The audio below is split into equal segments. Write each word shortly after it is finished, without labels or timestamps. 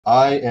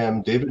I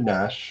am David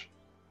Nash.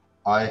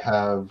 I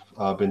have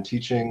been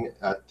teaching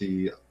at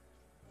the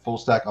Full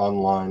Stack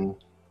Online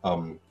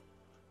um,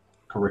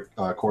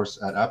 course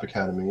at App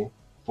Academy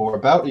for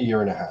about a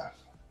year and a half.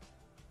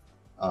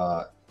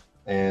 Uh,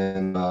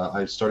 and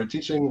I started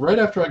teaching right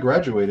after I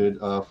graduated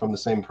from the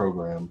same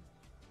program,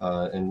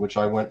 in which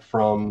I went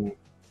from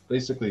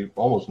basically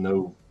almost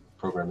no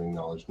programming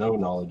knowledge, no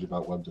knowledge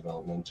about web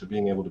development, to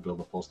being able to build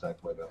a full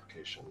stack web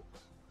application.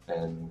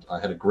 And I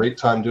had a great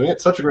time doing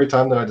it. Such a great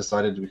time that I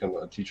decided to become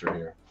a teacher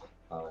here.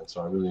 And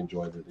so I really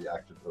enjoyed the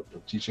act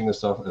of teaching this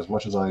stuff as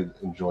much as I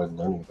enjoyed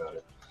learning about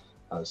it.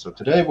 So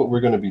today what we're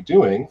going to be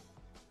doing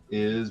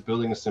is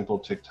building a simple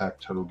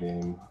tic-tac-toe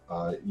game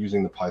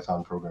using the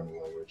Python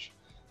programming language.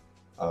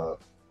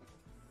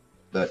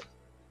 That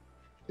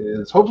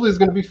is hopefully is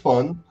going to be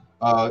fun.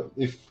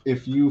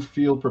 If you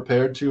feel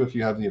prepared to, if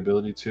you have the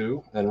ability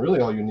to, and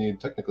really all you need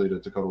technically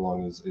to code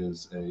along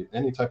is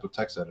any type of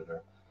text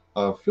editor.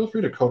 Feel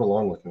free to code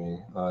along with me,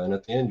 and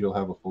at the end you'll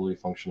have a fully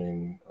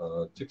functioning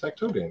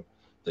tic-tac-toe game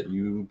that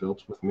you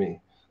built with me.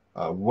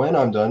 When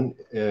I'm done,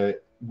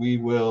 we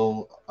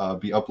will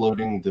be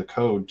uploading the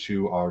code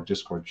to our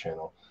Discord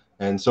channel.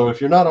 And so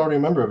if you're not already a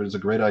member of it, it's a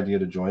great idea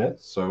to join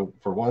it. So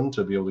for one,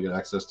 to be able to get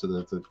access to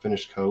the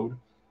finished code,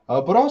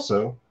 but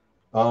also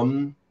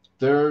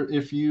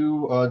if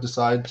you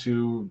decide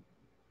to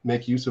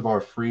make use of our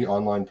free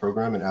online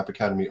program in App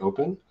Academy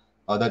Open,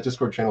 that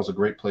Discord channel is a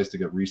great place to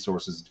get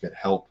resources, to get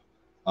help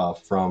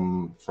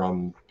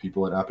from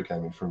people at App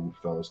Academy, from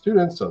fellow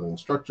students, other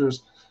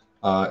instructors.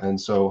 And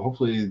so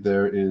hopefully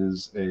there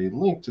is a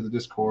link to the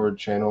Discord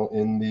channel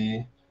in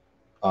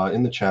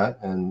the chat,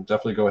 and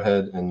definitely go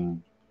ahead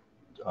and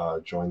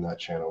join that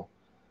channel.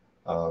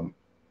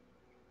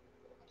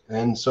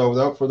 And so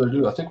without further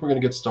ado, I think we're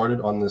going to get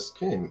started on this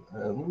game.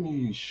 And let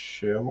me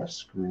share my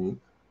screen.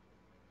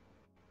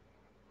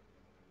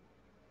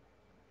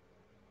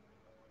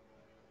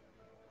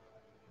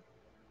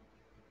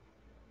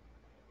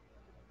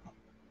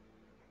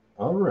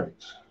 All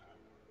right.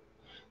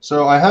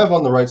 So I have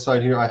on the right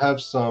side here, I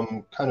have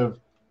some kind of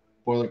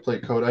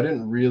boilerplate code. I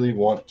didn't really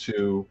want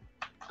to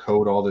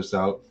code all this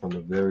out from the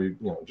very,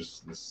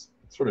 just this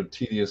sort of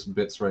tedious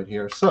bits right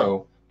here.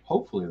 So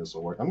hopefully this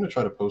will work. I'm going to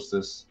try to post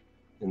this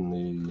in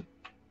the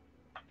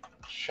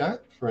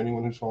chat for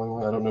anyone who's following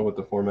along. I don't know what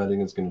the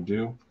formatting is going to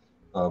do,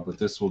 but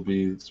this will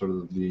be sort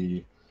of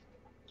the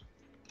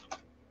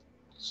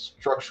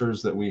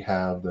structures that we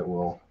have that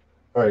will.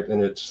 All right,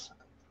 and it's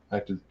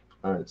acted.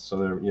 All right, so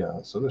there,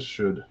 yeah. So this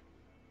should.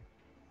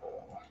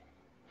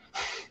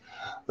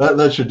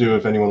 That should do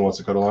if anyone wants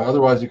to code along.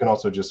 Otherwise, you can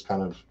also just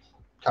kind of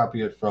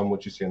copy it from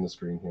what you see on the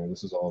screen here.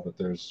 This is all, but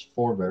there's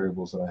 4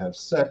 variables that I have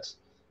set.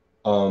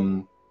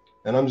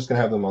 And I'm just going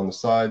to have them on the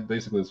side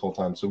basically this whole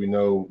time, so we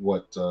know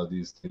what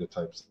these data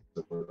types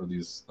or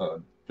these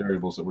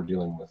variables that we're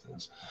dealing with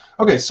is.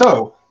 Okay,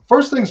 so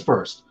first things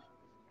first.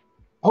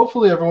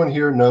 Hopefully everyone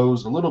here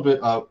knows a little bit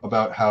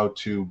about how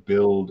to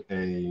build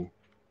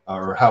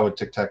or how a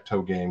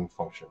tic-tac-toe game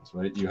functions,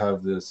 right? You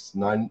have this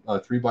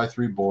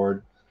 3x3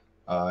 board,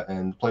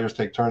 and players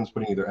take turns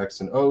putting either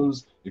X and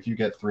O's. If you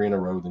get 3 in a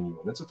row, then you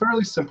win. It's a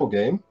fairly simple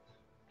game,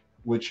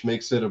 which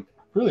makes it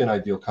really an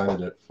ideal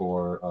candidate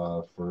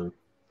for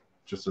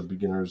just a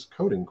beginner's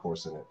coding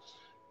course in it.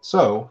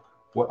 So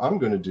what I'm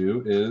going to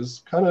do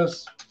is kind of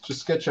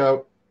just sketch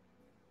out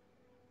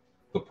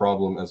the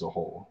problem as a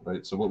whole,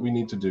 right? So what we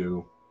need to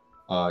do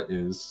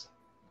is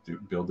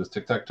build this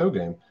tic-tac-toe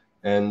game.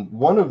 And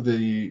one of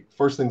the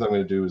first things I'm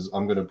going to do is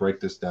I'm going to break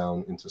this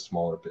down into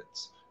smaller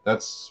bits.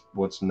 That's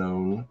what's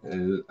known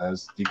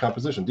as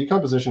decomposition.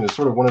 Decomposition is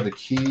sort of one of the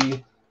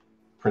key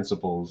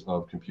principles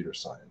of computer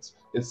science.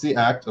 It's the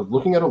act of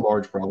looking at a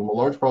large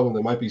problem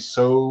that might be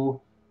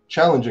so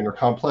challenging or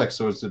complex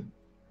so as to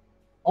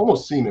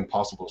almost seem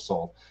impossible to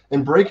solve,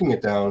 and breaking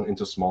it down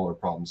into smaller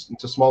problems,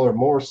 into smaller,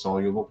 more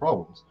soluble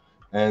problems.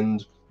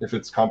 And if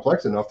it's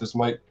complex enough, this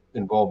might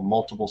involve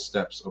multiple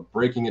steps of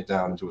breaking it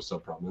down into a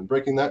subproblem and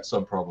breaking that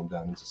subproblem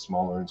down into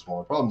smaller and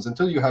smaller problems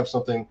until you have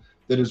something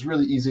that is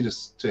really easy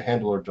to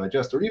handle or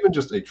digest, or even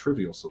just a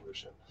trivial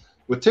solution.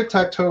 With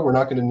tic-tac-toe, we're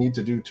not going to need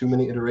to do too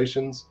many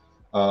iterations,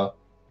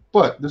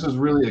 but this is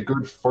really a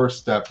good first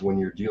step when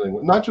you're dealing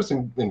with, not just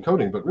in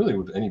coding, but really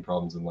with any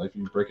problems in life.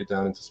 You break it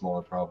down into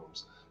smaller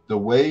problems. The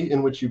way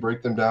in which you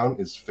break them down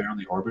is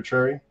fairly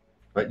arbitrary,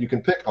 right? You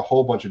can pick a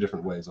whole bunch of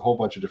different ways, a whole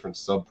bunch of different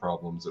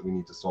sub-problems that we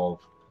need to solve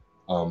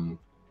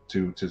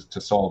to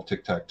solve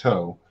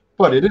tic-tac-toe,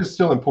 but it is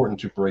still important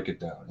to break it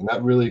down, and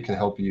that really can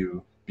help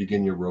you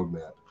begin your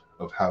roadmap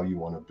of how you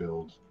want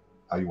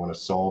to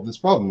solve this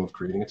problem of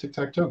creating a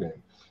tic-tac-toe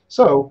game.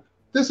 So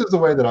this is the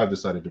way that I've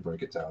decided to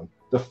break it down.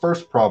 The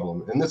first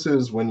problem, and this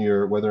is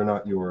whether or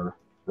not you're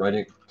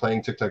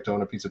playing tic-tac-toe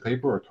on a piece of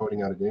paper or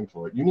coding out a game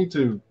for it, you need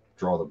to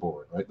draw the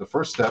board, right? The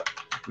first step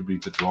would be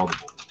to draw the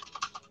board.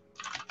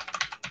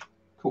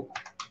 Cool.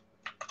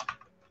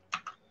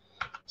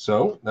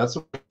 So that's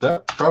a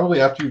step. Probably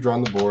after you've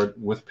drawn the board,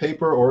 with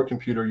paper or a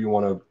computer, you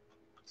want to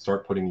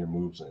start putting your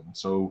moves in.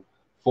 So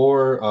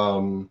for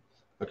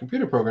a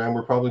computer program,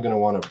 we're probably going to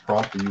want to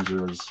prompt the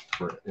users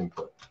for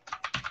input.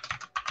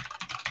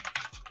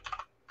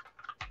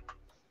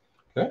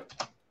 Okay.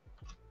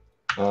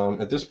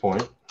 At this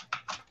point,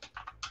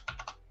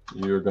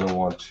 you're going to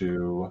want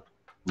to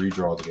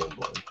redraw the game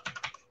board.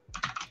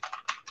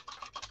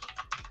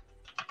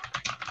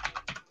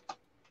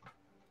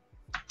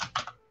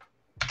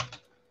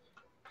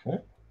 Okay.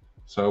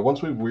 So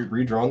once we've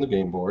redrawn the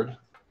game board,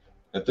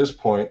 at this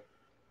point,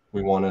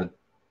 we want to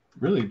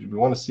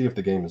see if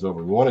the game is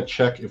over. We want to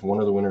check if one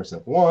of the winners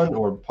have won,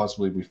 or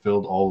possibly we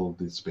filled all of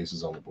the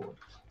spaces on the board.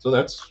 So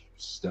that's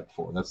step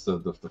 4. That's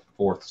the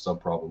fourth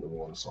subproblem that we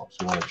want to solve. So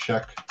we want to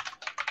check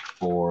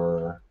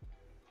for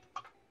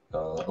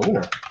a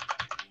winner,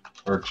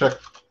 or check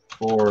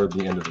for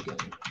the end of the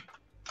game.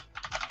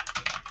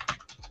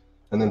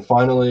 And then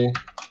finally,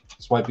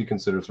 this might be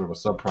considered sort of a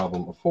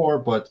subproblem of 4,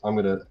 but I'm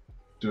going to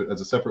do it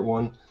as a separate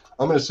one.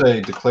 I'm going to say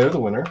declare the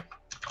winner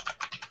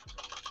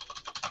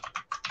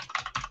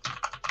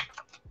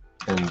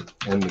and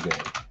end the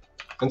game.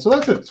 And so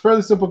that's it. It's a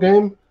fairly simple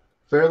game,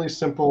 fairly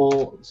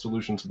simple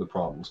solution to the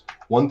problems.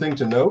 One thing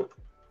to note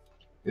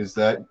is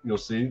that you'll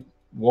see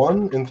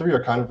 1 and 3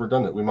 are kind of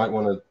redundant. We might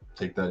want to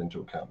take that into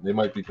account. They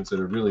might be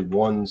considered really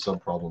one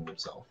subproblem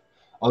itself.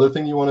 Other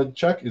thing you want to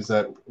check is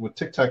that with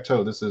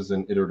tic-tac-toe, this is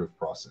an iterative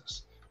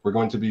process. We're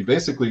going to be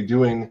basically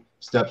doing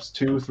steps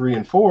 2, 3,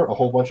 and 4 a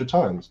whole bunch of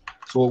times.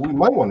 So what we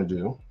might want to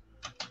do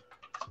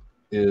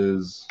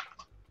is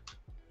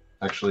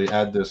actually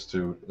add this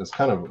to, as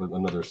kind of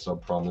another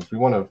subproblem, is we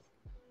want to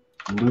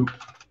loop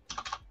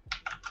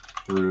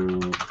through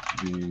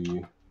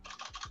the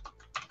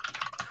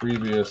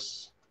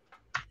previous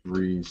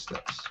 3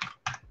 steps.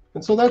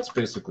 And so that's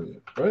basically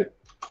it, right?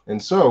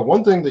 And so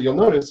one thing that you'll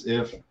notice,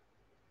 if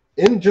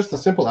in just the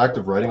simple act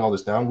of writing all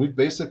this down, we've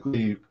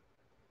basically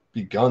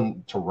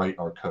begun to write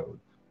our code.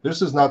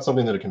 This is not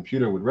something that a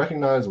computer would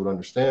recognize, would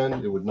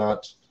understand. It would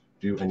not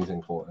do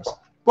anything for us.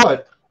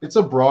 But it's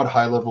a broad,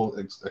 high-level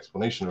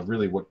explanation of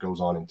really what goes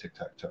on in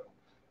tic-tac-toe.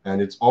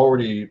 And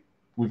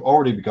we've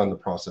already begun the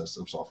process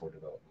of software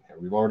development here.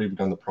 We've already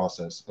begun the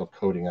process of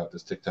coding out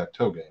this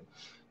tic-tac-toe game.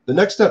 The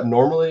next step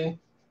normally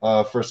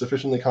for a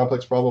sufficiently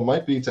complex problem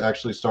might be to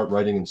actually start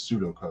writing in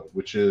pseudocode,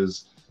 which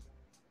is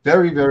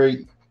very,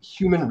 very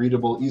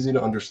human-readable, easy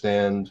to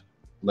understand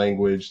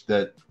language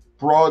that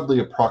broadly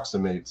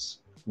approximates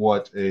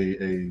what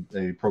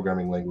a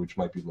programming language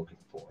might be looking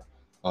for.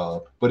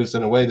 But it's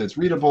in a way that's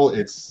readable,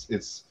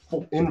 it's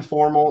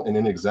informal and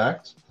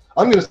inexact.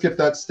 I'm going to skip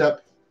that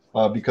step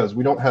because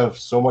we don't have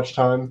so much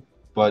time,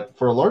 but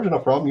for a large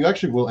enough problem, you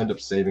actually will end up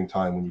saving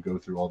time when you go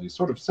through all these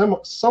sort of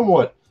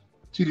somewhat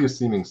tedious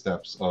seeming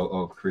steps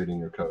of creating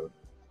your code.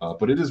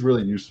 But it is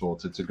really useful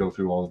to go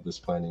through all of this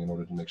planning in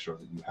order to make sure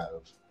that you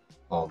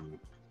have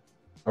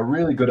a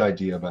really good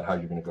idea about how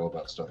you're going to go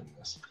about starting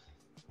this.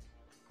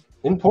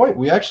 In point,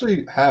 we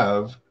actually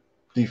have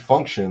the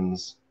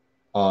functions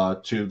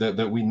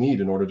that we need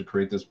in order to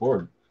create this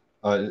board,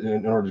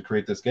 in order to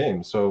create this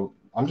game. So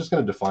I'm just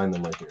going to define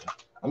them right here.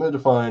 I'm going to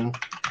define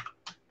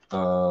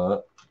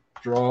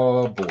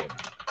draw board.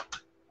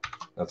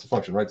 That's a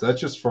function, right? So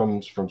that's just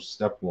from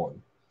step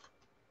 1.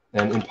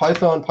 And in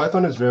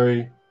Python is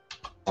very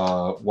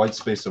white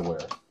space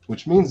aware,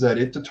 which means that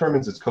it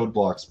determines its code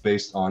blocks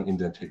based on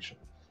indentation.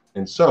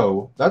 And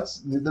so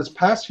this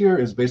pass here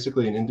is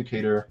basically an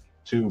indicator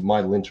to my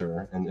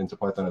linter and to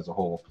Python as a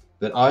whole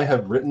that I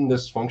have written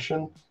this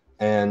function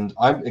and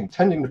I'm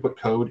intending to put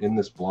code in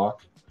this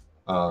block,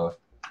 but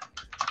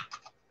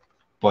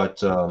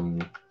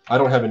I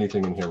don't have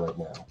anything in here right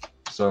now.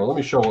 So let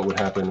me show what would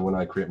happen when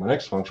I create my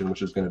next function,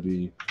 which is going to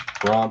be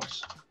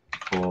prompt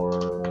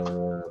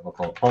for, I'll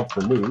call it prompt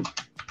for move,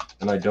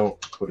 and I don't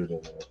put it in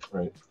there,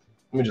 right?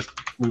 Let me just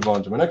move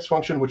on to my next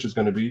function, which is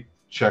going to be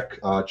check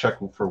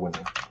for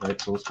winner, right?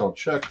 So let's call it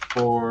check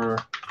for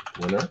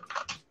winner.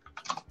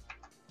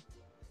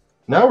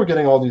 Now we're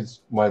getting all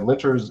these, my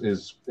linters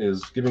is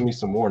giving me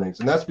some warnings,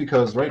 and that's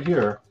because right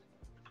here,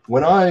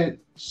 when I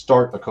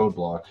start a code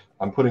block,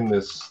 I'm putting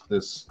this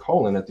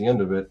colon at the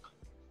end of it.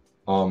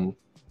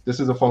 This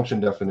is a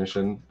function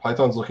definition.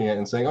 Python's looking at it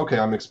and saying, okay,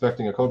 I'm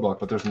expecting a code block,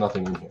 but there's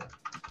nothing in here.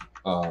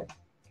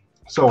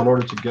 So in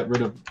order to get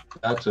rid of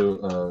that,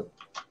 to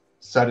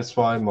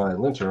satisfy my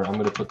linter, I'm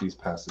going to put these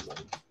passes in.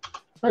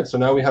 All right, so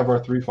now we have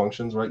our 3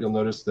 functions, right? You'll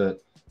notice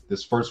that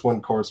this first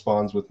one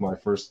corresponds with my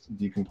first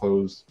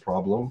decomposed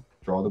problem,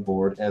 draw the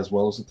board, as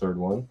well as the third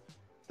one.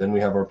 Then we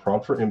have our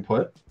prompt for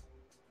input,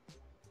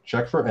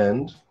 check for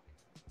end.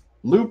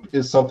 Loop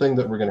is something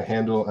that we're going to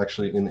handle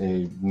actually in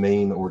a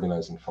main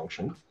organizing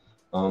function.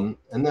 And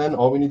then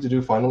all we need to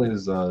do finally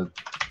is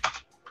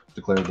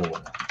declare the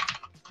winner.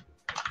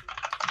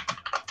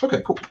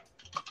 Okay, cool.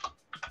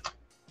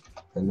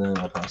 And then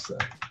I'll pass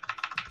that.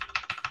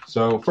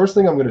 So first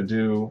thing I'm going to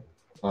do,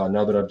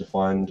 now that I've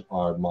defined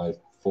my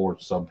 4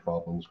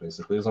 subproblems,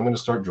 basically, is I'm going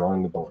to start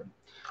drawing the board.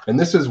 And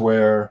this is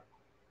where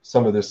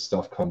some of this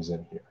stuff comes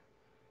in here,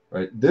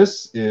 right?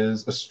 This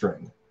is a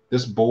string.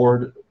 This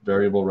board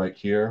variable right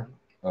here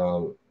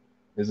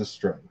is a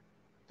string.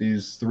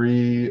 these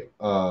three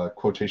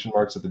quotation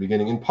marks at the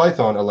beginning in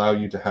Python allow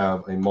you to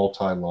have a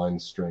multi-line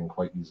string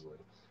quite easily.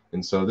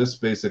 And so this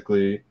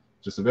basically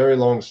just a very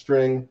long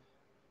string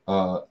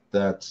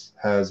that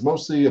has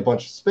mostly a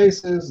bunch of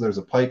spaces. There's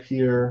a pipe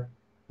here,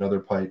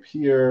 another pipe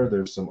here,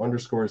 there's some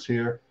underscores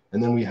here,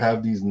 and then we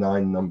have these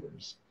 9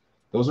 numbers.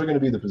 Those are going to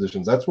be the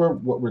positions. That's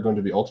what we're going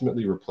to be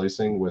ultimately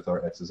replacing with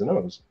our X's and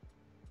O's.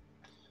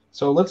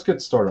 So let's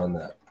get started on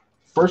that.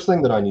 First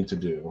thing that I need to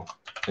do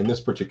in this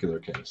particular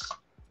case,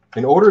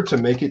 in order to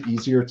make it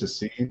easier to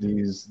see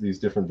these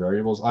different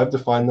variables, I've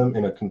defined them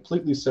in a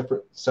completely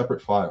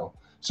separate file.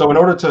 So in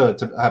order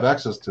to have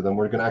access to them,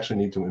 we're going to actually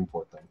need to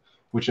import them,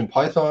 which in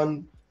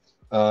Python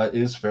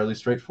is fairly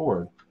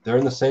straightforward. They're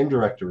in the same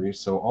directory,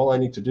 so all I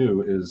need to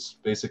do is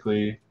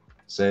basically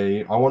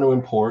say I want to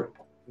import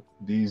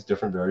these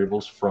different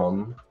variables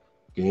from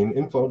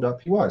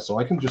gameinfo.py. So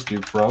I can just do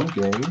from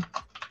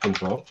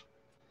gameinfo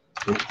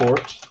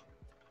import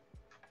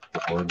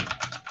board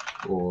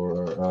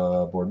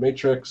or board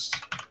matrix,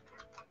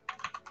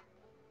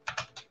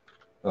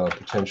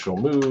 potential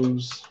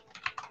moves,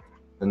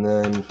 and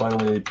then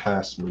finally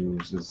pass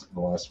moves is the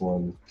last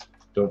one.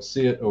 Don't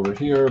see it over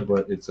here,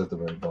 but it's at the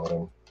very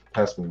bottom.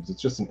 Pass moves.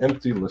 It's just an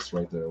empty list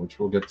right there, which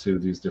we'll get to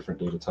these different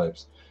data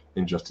types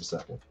in just a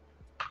second.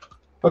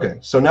 Okay,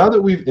 so now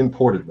that we've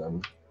imported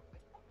them,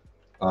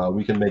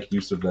 we can make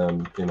use of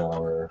them in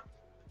our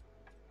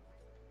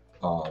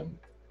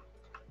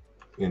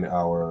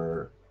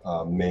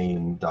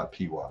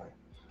main.py.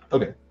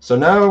 Okay, so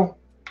now,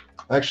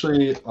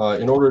 actually,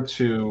 in order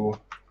to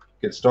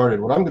get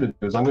started, what I'm going to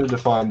do is I'm going to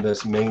define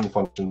this main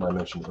function that I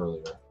mentioned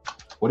earlier.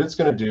 What it's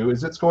going to do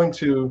is it's going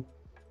to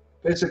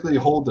basically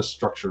hold the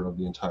structure of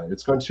the entire.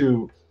 It's going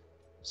to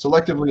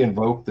selectively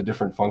invoke the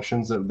different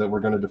functions that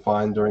we're going to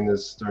define during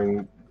this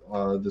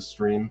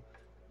stream,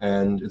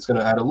 and it's going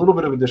to add a little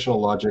bit of additional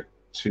logic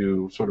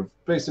to sort of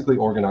basically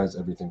organize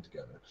everything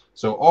together.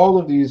 So all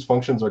of these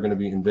functions are going to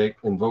be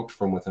invoked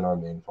from within our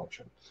main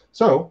function.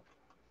 So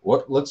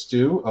let's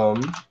do,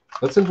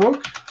 let's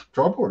invoke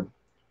drawBoard.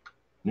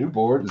 New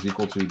board is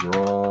equal to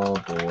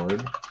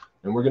drawBoard,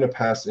 and we're going to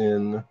pass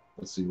in,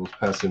 let's see, we'll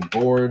pass in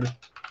board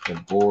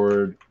and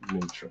board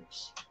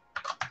matrix.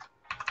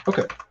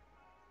 Okay,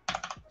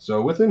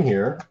 so within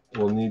here,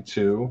 we'll need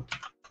to,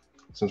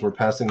 since we're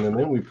passing them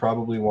in, we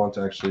probably want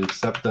to actually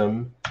accept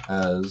them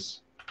as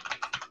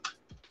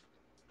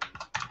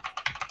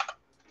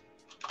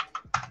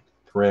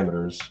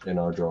parameters in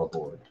our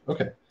drawBoard.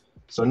 Okay,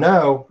 so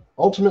now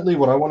ultimately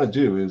what I want to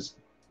do is,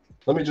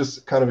 let me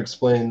just kind of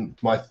explain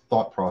my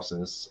thought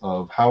process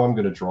of how I'm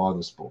going to draw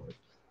this board.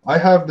 I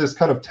have this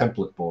kind of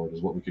template board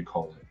is what we could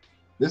call it.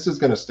 This is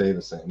going to stay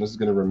the same. This is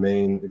going to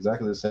remain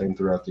exactly the same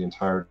throughout the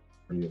entirety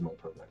of my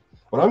program.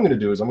 What I'm going to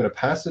do is I'm going to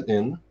pass it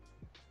in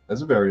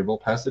as a variable,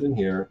 pass it in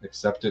here,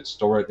 accept it,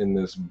 store it in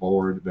this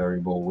board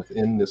variable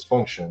within this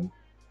function.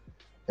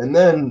 And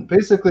then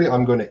basically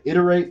I'm going to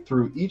iterate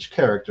through each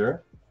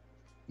character,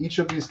 each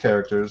of these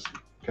characters,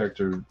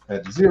 character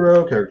at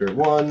 0, character at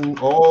 1,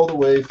 all the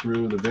way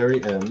through the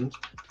very end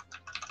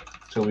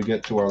till we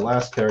get to our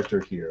last character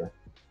here.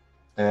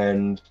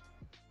 And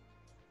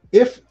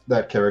if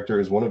that character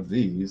is one of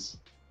these,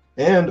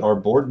 and our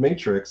board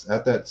matrix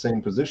at that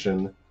same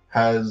position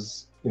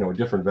has, a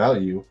different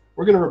value,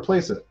 we're going to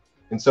replace it.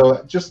 And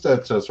so just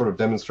to sort of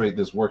demonstrate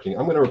this working,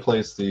 I'm going to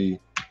replace the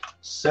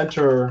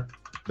center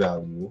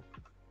value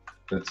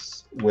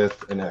that's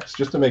with an X,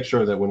 just to make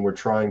sure that when we're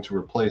trying to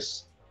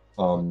replace,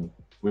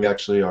 we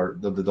actually are,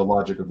 the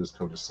logic of this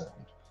code is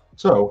sound.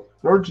 So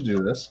in order to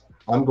do this,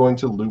 I'm going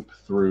to loop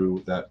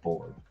through that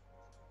board.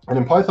 And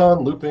in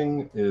Python,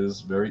 looping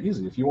is very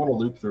easy. If you want to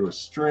loop through a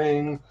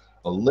string,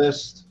 a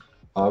list,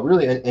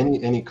 really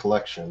any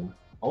collection,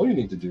 all you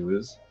need to do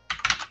is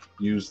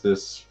use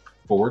this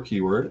for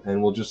keyword,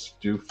 and we'll just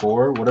do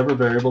for whatever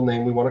variable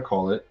name we want to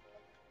call it.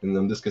 And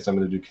in this case, I'm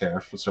going to do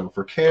char. So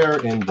for char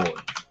in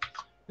board.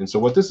 And so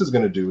what this is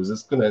going to do is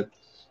it's going to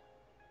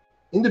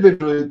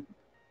individually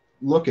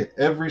look at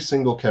every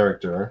single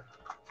character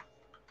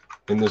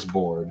in this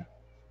board,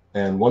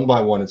 and one by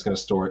one it's going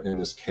to store it in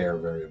this char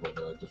variable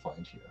that I've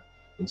defined here.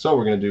 And so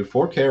we're going to do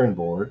for char in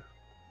board,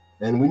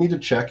 and we need to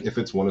check if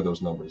it's one of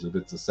those numbers, if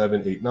it's a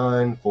 7, 8,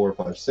 9, 4,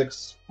 5,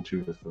 6,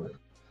 2, or 3.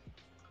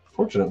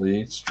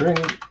 Fortunately, string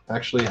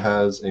actually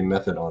has a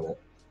method on it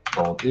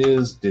called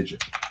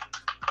isDigit.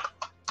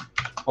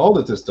 All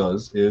that this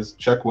does is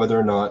check whether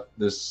or not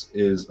this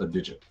is a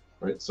digit,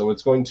 right? So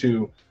it's going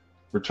to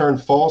return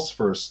false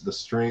for the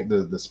string,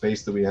 the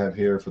space that we have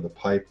here, for the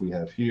pipe we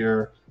have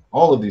here,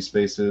 all of these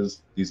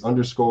spaces, these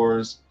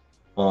underscores.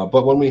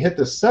 But when we hit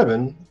this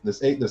 7,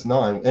 this 8, this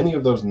 9, any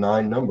of those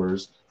 9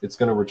 numbers, it's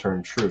going to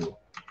return true.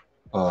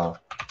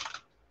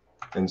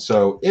 And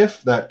so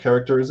if that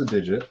character is a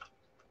digit,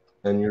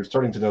 and you're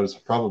starting to notice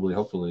probably,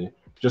 hopefully,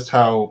 just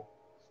how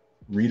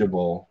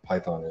readable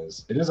Python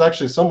is. It is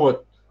actually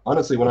somewhat,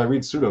 honestly, when I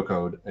read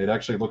pseudocode, it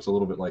actually looks a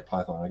little bit like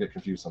Python. I get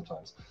confused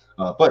sometimes.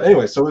 But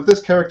anyway, so if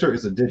this character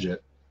is a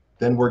digit,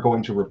 then we're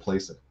going to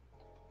replace it.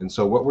 And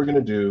so what we're going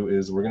to do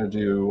is we're going to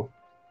do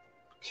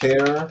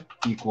char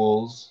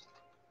equals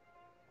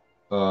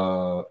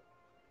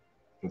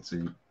let's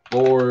see,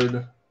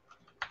 board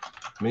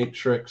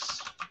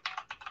matrix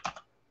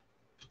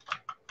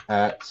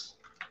at,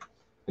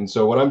 and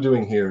so what I'm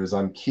doing here is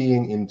I'm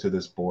keying into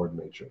this board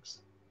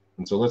matrix.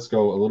 And so let's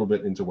go a little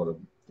bit into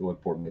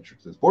what board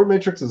matrix is. Board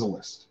matrix is a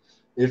list.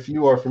 If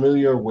you are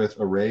familiar with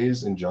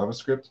arrays in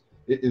JavaScript,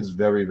 it is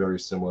very, very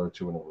similar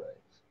to an array.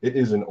 It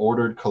is an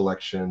ordered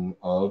collection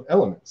of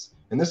elements.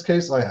 In this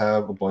case, I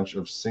have a bunch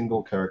of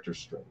single character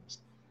strings.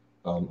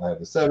 I have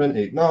the 7,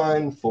 8,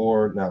 9,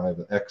 4. Now I have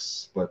an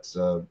X, but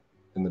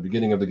in the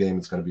beginning of the game,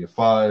 it's going to be a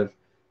 5.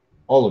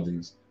 All of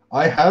these.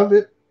 I have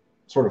it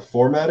sort of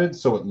formatted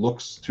so it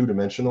looks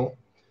two-dimensional.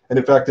 And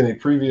in fact, in a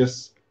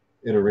previous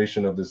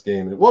iteration of this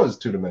game, it was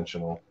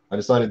two-dimensional. I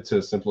decided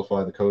to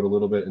simplify the code a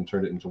little bit and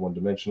turn it into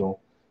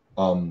one-dimensional.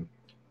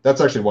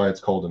 That's actually why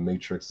it's called a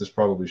matrix. This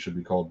probably should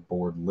be called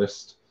board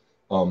list.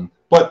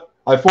 But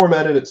I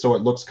formatted it so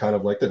it looks kind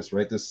of like this,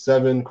 right? This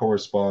 7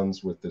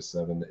 corresponds with this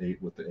 7, the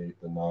 8 with the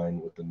 8, the 9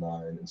 with the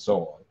 9, and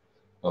so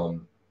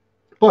on.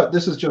 But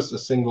this is just a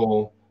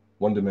single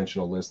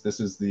one-dimensional list. This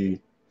is the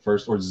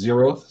first or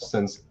zeroth,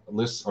 since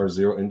lists are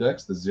zero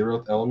index, the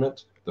zeroth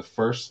element, the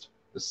first,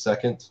 the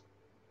second,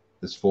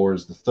 this 4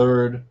 is the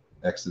third,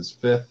 X is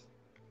fifth,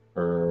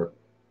 or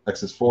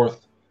X is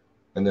fourth,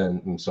 and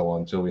then and so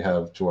on until we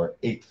have to our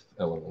 8th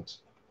element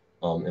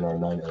in our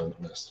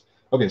 9-element list.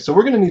 Okay, so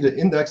we're going to need to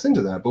index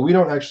into that, but we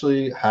don't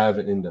actually have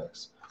an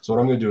index. So what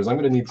I'm going to do is I'm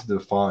going to need to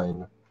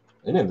define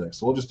an index.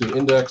 So we'll just do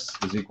index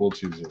is equal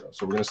to 0.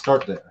 So we're going to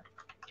start there.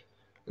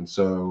 And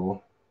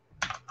so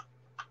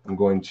I'm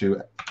going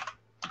to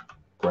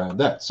grab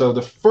that. So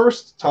the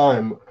first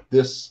time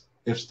this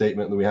if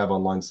statement that we have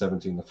on line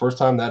 17, the first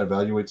time that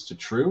evaluates to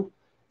true,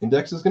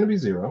 index is going to be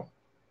 0.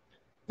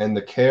 And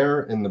the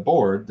char in the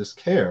board, this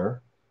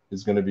char,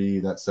 is going to be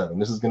that 7.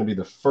 This is going to be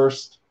the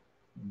first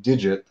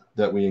digit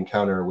that we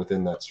encounter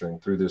within that string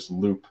through this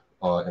loop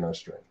in our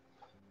string.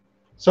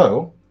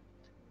 So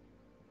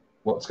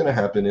what's going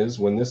to happen is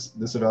when this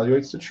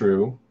evaluates to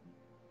true,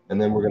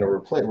 and then we're going to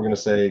replace, we're going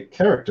to say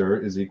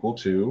character is equal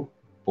to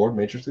board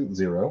matrix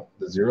 0,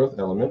 the 0th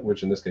element,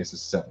 which in this case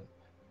is 7.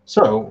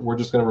 So we're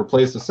just going to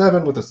replace the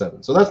 7 with a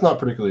 7. So that's not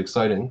particularly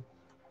exciting.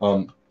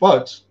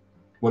 But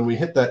when we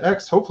hit that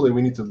X, hopefully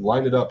we need to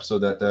line it up so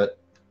that that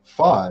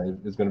 5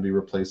 is going to be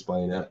replaced by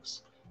an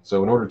X.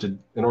 So in order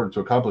to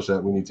accomplish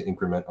that, we need to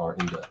increment our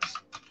index.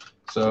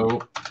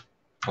 So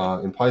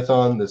in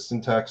Python, the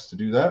syntax to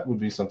do that would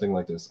be something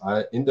like this: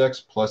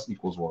 index plus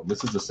equals 1.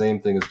 This is the same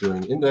thing as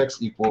doing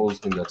index equals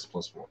index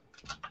plus 1.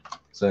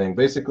 Saying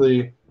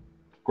basically,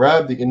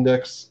 grab the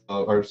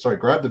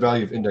grab the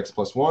value of index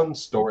plus 1,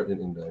 store it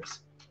in index.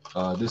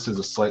 This is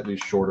a slightly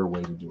shorter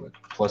way to do it.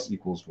 Plus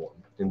equals 1.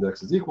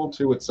 Index is equal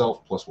to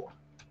itself plus 1.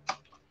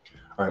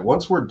 All right,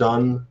 once we're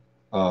done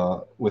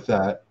with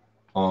that,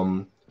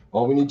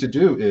 all we need to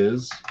do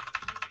is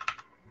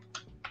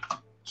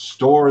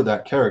store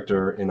that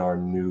character in our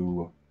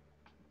new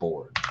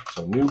board.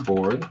 So new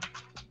board,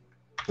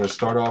 we're going to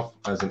start off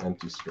as an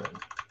empty string.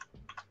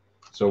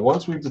 So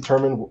once we've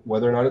determined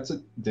whether or not it's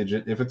a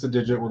digit, if it's a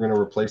digit, we're going to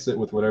replace it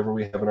with whatever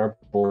we have in our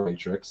board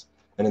matrix.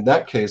 And in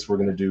that case, we're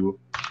going to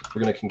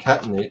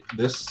concatenate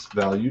this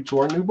value to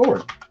our new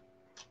board.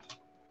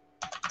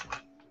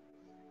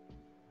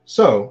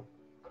 So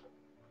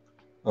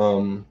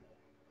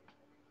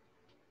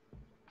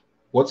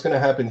what's going to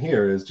happen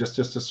here is just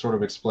to sort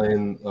of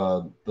explain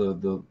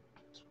the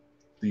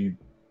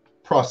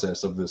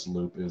process of this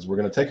loop is we're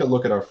going to take a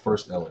look at our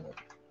first element,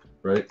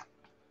 right?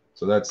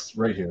 So that's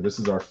right here. This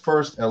is our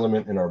first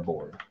element in our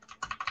board.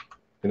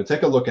 We're going to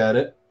take a look at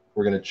it.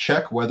 We're going to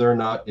check whether or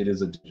not it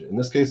is a digit. In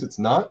this case, it's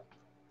not.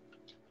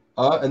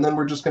 And then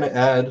we're just going to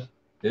add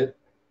it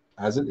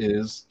as it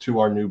is to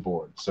our new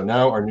board. So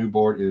now our new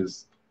board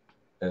is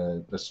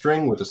a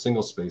string with a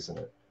single space in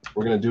it.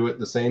 We're going to do it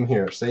the same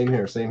here, same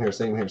here, same here,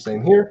 same here,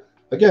 same here.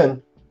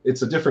 Again,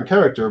 it's a different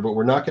character, but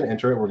we're not going to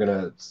enter it. We're going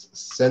to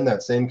send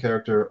that same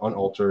character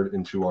unaltered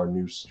into our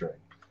new string.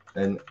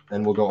 And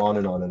we'll go on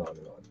and on and on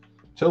and on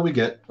until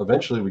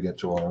eventually we get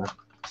to our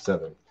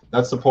 7.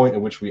 That's the point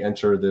at which we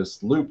enter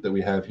this loop that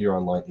we have here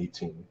on line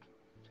 18.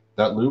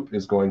 That loop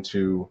is going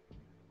to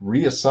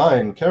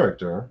reassign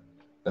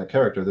that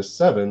character, this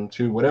 7,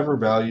 to whatever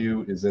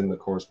value is in the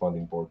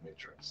corresponding board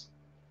matrix.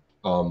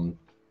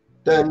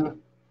 Then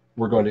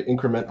we're going to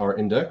increment our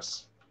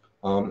index,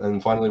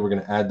 and finally we're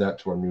going to add that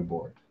to our new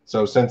board.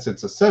 So since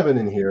it's a 7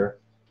 in here,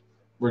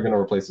 we're going to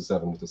replace the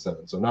 7 with a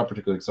 7. So not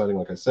particularly exciting,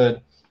 like I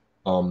said.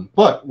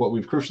 But what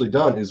we've crucially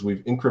done is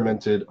we've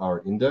incremented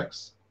our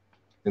index.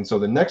 And so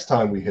the next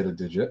time we hit a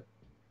digit,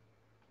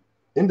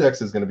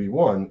 index is going to be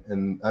 1,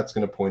 and that's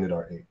going to point at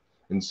our 8.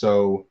 And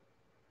so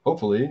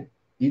hopefully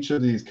each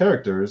of these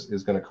characters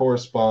is going to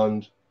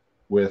correspond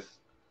with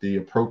the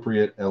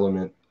appropriate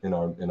element in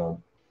our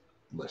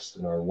list,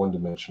 in our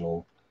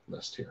one-dimensional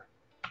list here.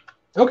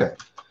 Okay,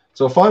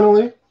 so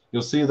finally,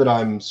 you'll see that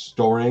I'm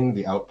storing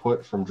the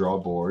output from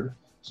drawBoard.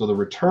 So the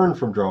return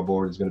from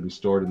drawBoard is going to be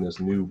stored in this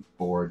new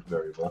board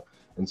variable.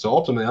 And so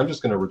ultimately, I'm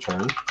just going to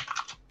return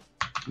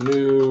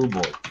new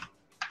board.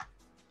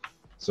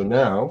 So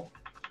now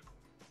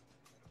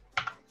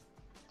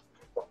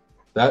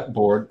that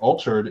board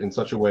altered in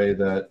such a way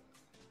that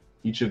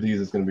each of these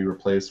is going to be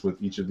replaced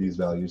with each of these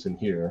values in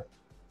here.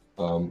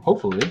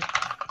 Hopefully,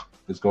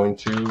 is going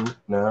to,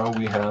 now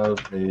we have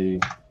an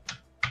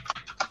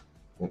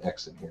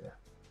X in here.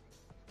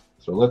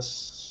 So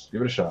let's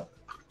give it a shot.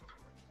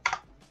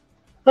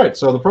 All right,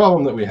 so the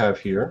problem that we have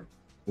here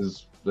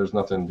is there's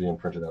nothing being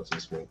printed out to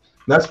the screen. And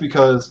that's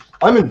because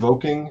I'm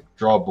invoking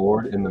draw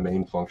board in the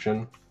main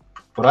function,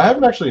 but I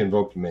haven't actually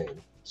invoked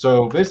main.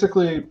 So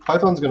basically,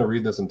 Python's going to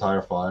read this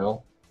entire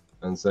file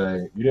and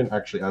say, you didn't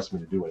actually ask me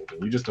to do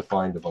anything. You just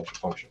defined a bunch of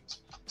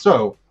functions.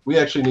 So we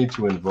actually need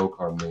to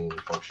invoke our main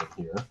function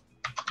here.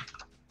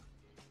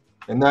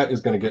 And that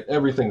is going to get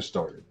everything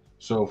started.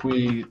 So if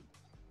we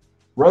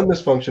run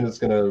this function, it's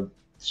going to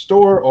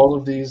store all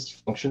of these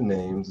function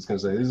names. It's going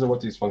to say, these are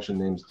what these function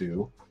names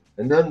do.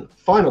 And then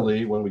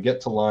finally, when we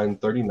get to line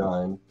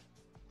 39,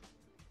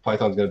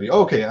 Python's going to be,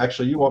 okay,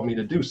 actually, you want me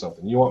to do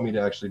something. You want me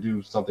to actually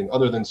do something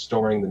other than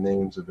storing the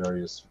names of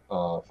various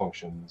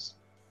functions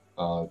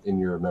in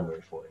your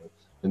memory for you.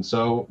 And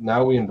so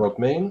now we invoke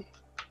main.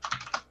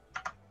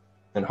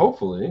 And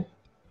hopefully,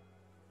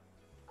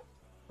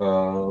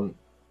 I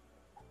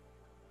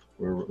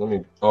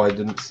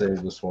didn't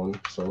save this one,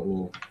 so let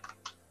me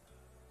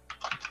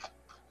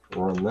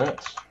run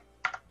that.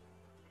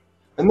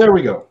 And there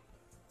we go.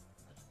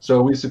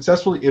 So we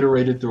successfully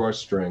iterated through our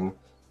string.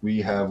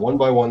 We have one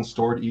by one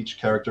stored each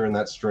character in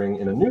that string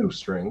in a new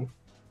string.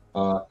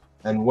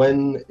 And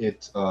when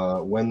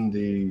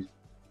the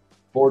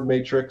board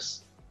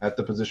matrix at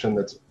the position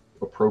that's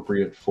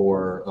appropriate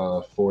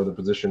for the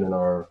position in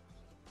our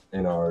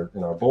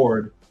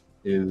board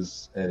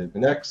is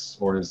an X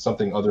or is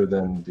something other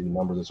than the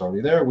number that's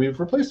already there, we've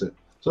replaced it.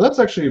 So that's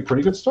actually a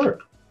pretty good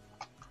start.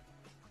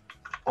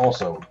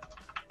 Awesome.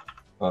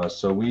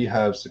 So we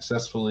have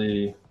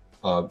successfully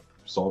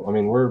solved. I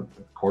mean, we're a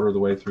quarter of the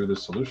way through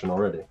this solution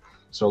already.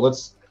 So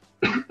let's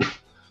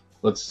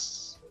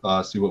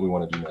see what we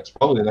want to do next.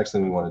 Probably the next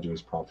thing we want to do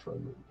is prompt for a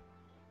move.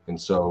 And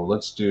so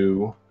let's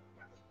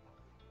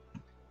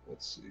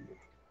see.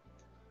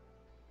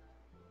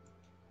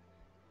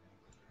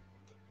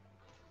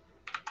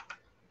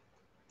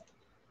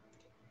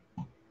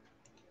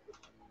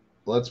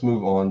 Let's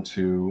move on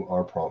to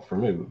our prompt for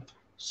move.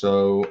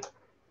 So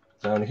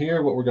down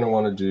here, what we're going to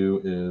want to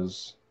do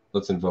is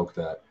let's invoke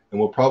that, and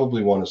we'll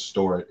probably want to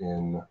store it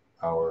in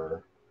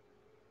our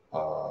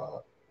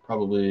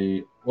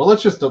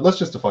let's just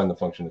define the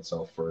function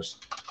itself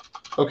first.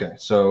 Okay,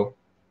 so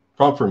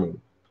prompt for move.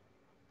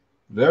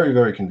 Very,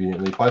 very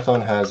conveniently,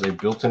 Python has a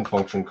built-in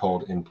function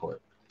called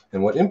input,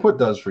 and what input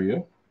does for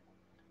you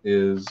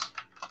is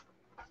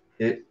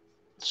it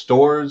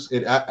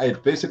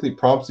basically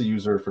prompts the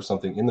user for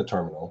something in the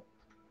terminal,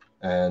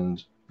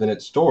 and then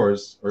it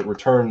stores or it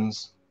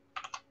returns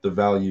the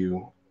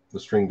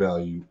string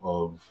value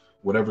of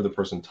whatever the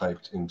person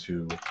typed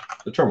into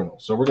the terminal.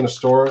 So we're going to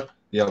store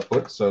the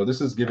output. So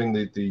this is giving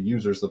the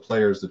users, the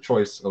players, the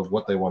choice of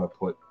what they want to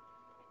put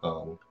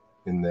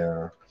in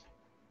their,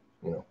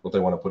 what they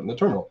want to put in the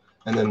terminal.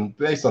 And then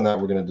based on that,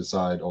 we're going to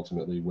decide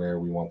ultimately where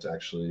we want to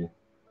actually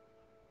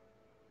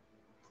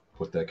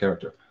put that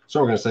character. So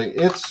we're going to say,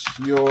 it's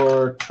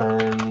your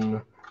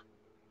turn,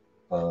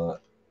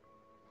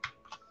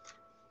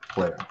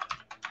 player.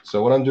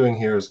 So what I'm doing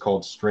here is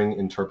called string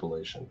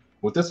interpolation.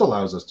 What this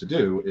allows us to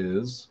do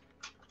is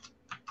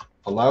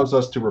allows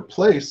us to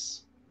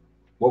replace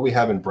what we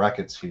have in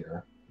brackets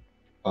here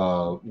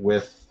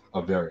with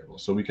a variable.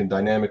 So we can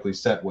dynamically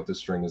set what the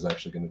string is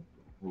actually going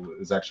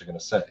to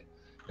say.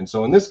 And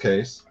so in this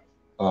case,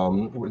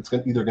 it's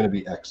either going to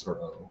be X or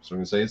O. So we're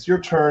going to say, it's your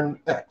turn,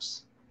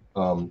 X.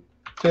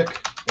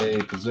 Pick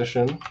a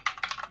position.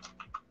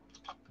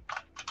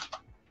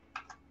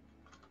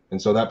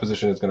 And so that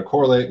position is going to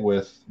correlate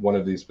with one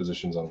of these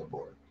positions on the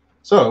board.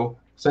 So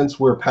since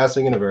we're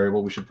passing in a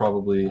variable, we should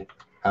probably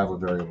have a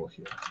variable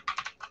here.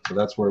 So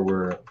that's where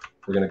we're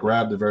going to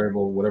grab the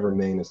variable, whatever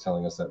main is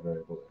telling us that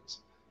variable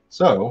is.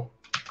 So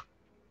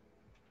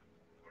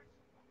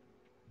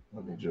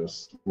let me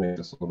just make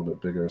this a little bit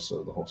bigger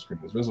so the whole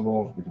screen is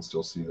visible. We can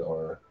still see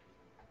our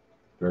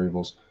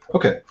variables.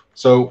 Okay,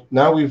 so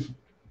now we've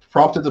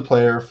prompted the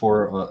player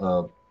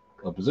for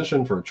a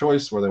position, for a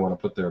choice where they want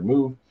to put their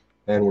move,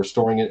 and we're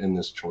storing it in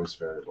this choice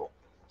variable.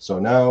 So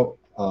now,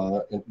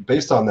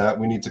 based on that,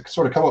 we need to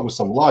sort of come up with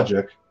some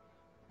logic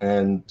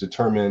and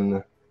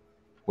determine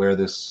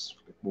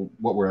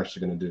what we're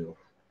actually going to do.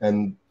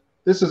 And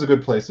this is a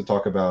good place to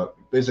talk about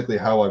basically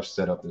how I've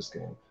set up this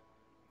game.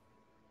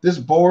 This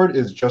board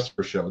is just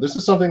for show. This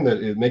is something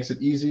that it makes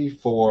it easy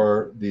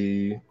for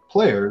the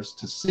players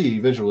to see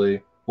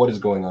visually what is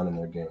going on in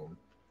their game.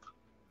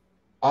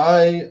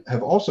 I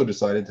have also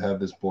decided to have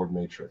this board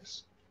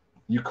matrix.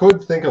 You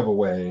could think of a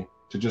way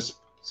to just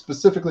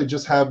specifically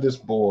just have this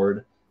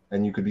board,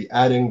 and you could be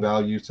adding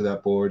values to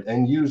that board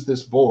and use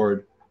this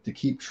board to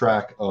keep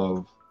track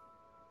of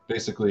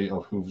basically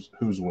of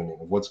who's winning,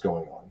 of what's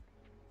going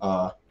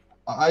on.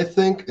 I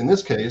think in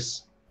this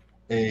case,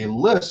 a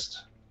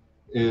list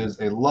is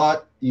a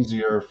lot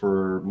easier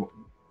for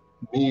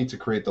me to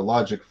create the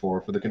logic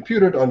for the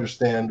computer to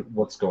understand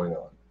what's going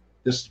on.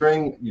 This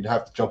string, you'd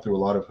have to jump through a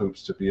lot of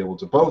hoops to be able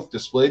to both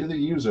display to the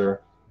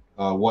user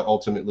what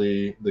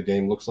ultimately the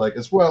game looks like,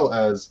 as well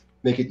as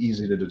make it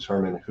easy to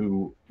determine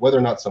whether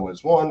or not someone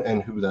is won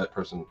and who that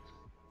person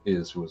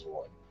is who has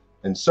won.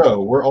 And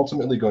so we're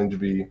ultimately going to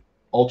be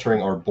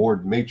altering our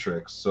board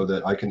matrix so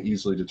that I can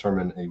easily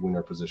determine a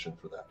winner position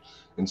for that.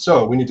 And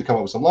so we need to come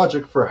up with some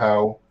logic for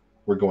how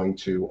we're going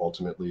to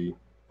ultimately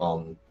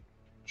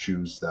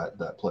choose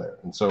that player.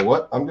 And so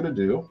what I'm going to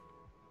do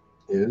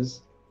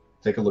is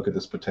take a look at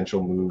this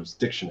potential moves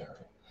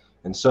dictionary.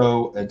 And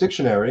so a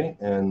dictionary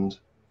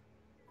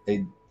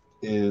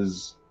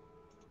is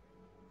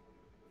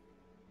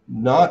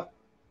not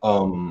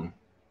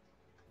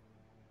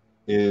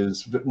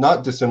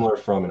dissimilar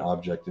from an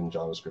object in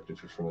JavaScript,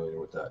 if you're familiar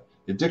with that.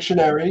 A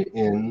dictionary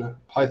in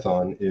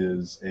Python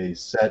is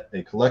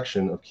a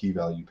collection of key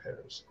value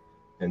pairs.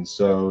 And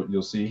so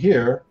you'll see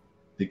here,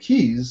 the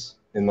keys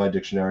in my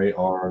dictionary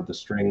are the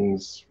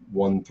strings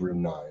 1 through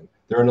 9.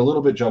 They're in a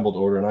little bit jumbled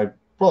order, and I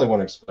probably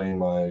want to explain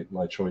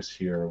my choice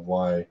here of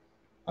why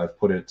I've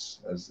put it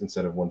as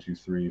instead of 1, 2,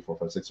 3, 4,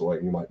 5, 6,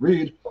 what you might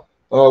read.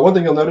 One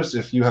thing you'll notice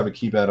if you have a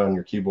keypad on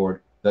your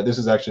keyboard, that this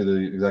is actually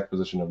the exact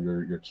position of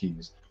your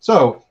keys.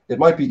 So it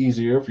might be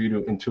easier for you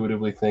to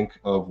intuitively think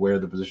of where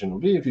the position will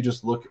be if you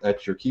just look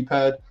at your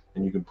keypad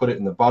and you can put it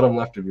in the bottom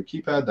left of your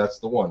keypad. That's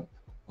the 1.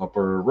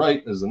 Upper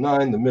right is the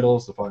 9, the middle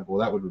is the 5. Well,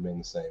 that would remain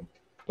the same.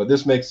 But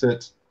this makes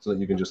it so that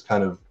you can just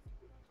kind of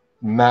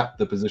map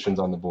the positions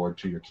on the board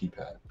to your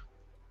keypad.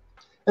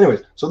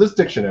 Anyways, so this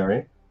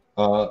dictionary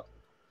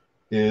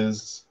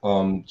is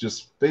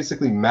just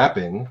basically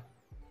mapping.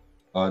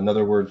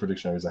 Another word for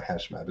dictionary is a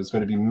hash map. It's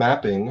going to be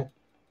mapping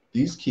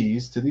these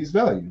keys to these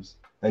values.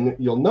 And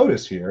you'll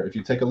notice here, if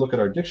you take a look at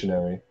our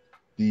dictionary,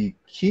 the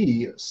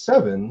key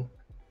 7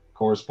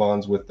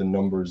 corresponds with the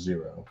number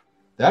 0.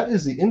 That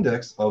is the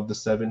index of the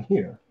 7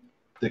 here.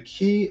 The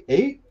key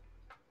 8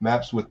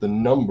 maps with the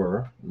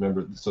number.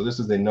 Remember, so this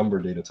is a number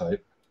data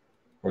type,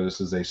 or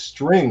this is a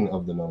string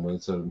of the number.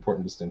 That's an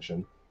important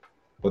distinction.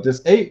 But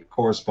this 8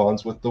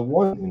 corresponds with the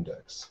 1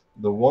 index,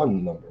 the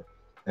 1 number.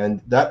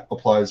 And that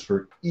applies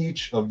for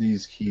each of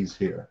these keys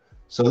here.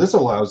 So this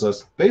allows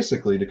us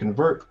basically to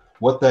convert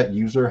what that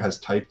user has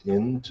typed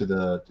into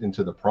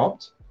the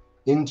prompt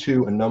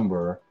into a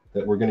number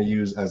that we're going to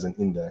use as an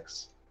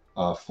index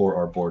for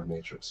our board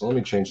matrix. So let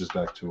me change this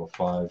back to a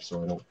 5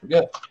 so I don't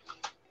forget.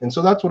 And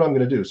so that's what I'm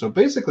going to do. So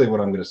basically what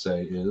I'm going to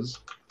say is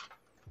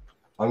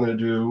I'm going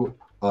to do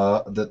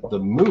that the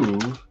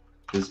move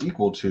is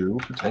equal to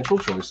potential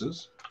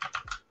choices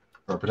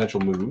or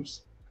potential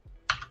moves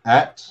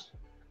at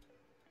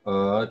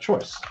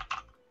choice.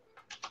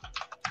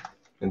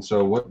 And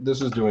so what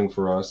this is doing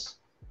for us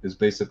is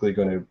basically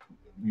going to,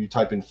 you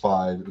type in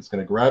 5, it's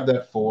going to grab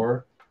that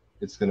 4,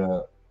 it's going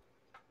to,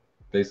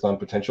 based on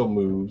potential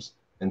moves.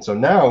 And so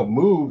now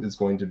move is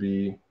going to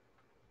be,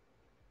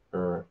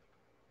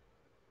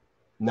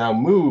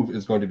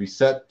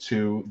 set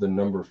to the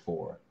number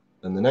 4.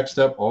 And the next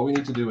step, all we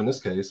need to do in this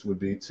case would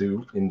be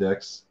to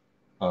index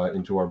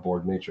into our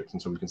board matrix.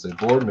 And so we can say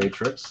board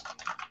matrix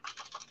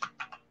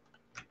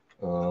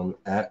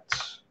at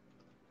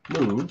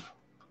move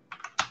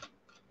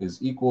is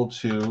equal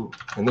to,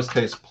 in this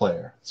case,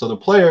 player. So the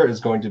player is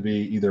going to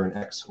be either an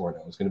X or an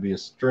O. It's going to be a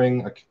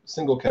string, a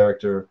single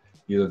character,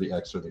 either the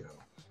X or the O.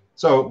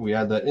 So we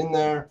add that in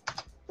there,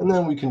 and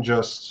then we can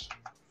just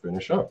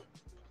finish up,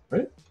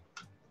 right?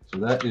 So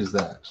that is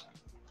that.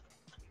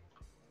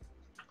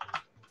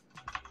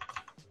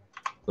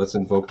 Let's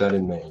invoke that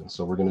in main.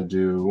 So we're going to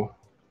do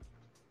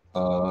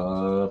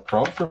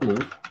prompt for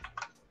move.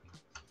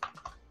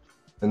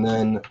 And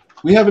then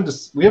we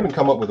haven't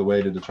come up with a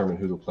way to determine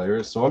who the player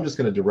is, so I'm just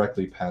going to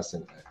directly pass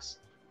in X,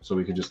 so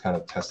we can just kind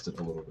of test it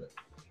a little bit.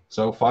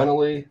 So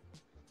finally,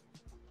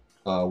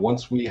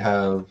 once we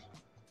have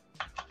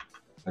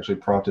actually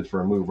prompted for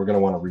a move, we're going to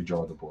want to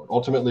redraw the board.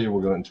 Ultimately,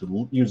 we're going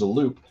to use a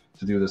loop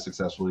to do this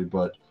successfully,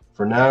 but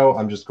for now,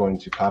 I'm just going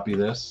to copy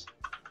this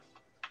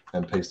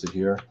and paste it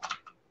here.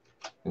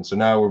 And so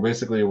now we're going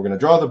to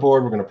draw the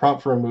board, we're going to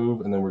prompt for a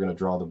move, and then we're going to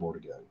draw the board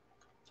again.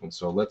 And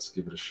so let's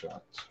give it a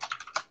shot.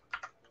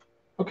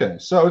 Okay,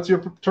 so it's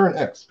your turn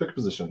X, pick a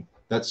position.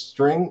 That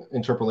string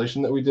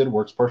interpolation that we did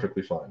works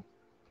perfectly fine.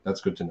 That's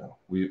good to know.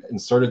 We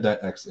inserted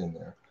that X in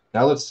there.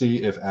 Now let's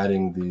see if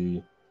adding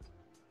the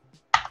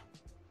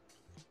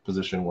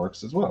position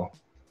works as well.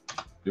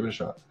 Give it a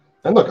shot.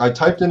 And look, I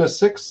typed in a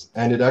 6,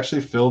 and it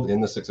actually filled in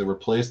the 6. It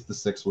replaced the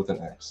 6 with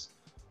an X.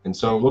 And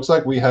so it looks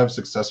like we have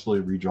successfully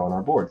redrawn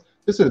our board.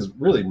 This is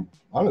really,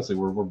 honestly,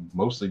 we're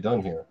mostly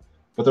done here.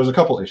 But there's a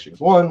couple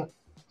issues. One,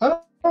 I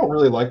don't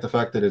really like the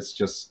fact that it's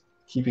just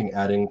keeping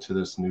adding to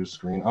this new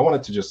screen. I want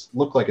it to just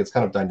look like it's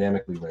kind of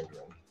dynamically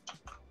rendering.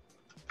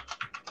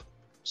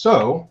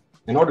 So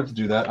in order to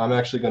do that, I'm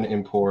actually going to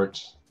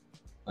import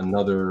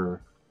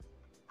another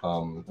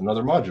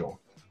module.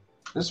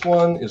 This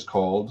one is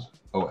called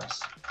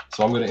OS.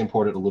 So I'm going to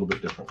import it a little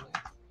bit differently.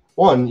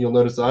 One, you'll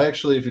notice that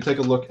if you take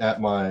a look at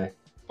my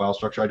file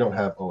structure, I don't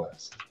have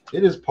OS.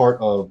 it is part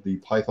of the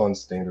Python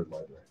standard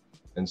library.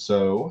 And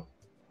so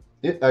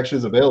it actually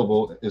is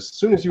available. As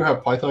soon as you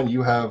have Python,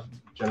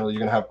 generally you're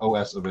going to have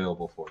OS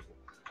available for you.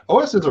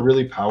 OS is a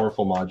really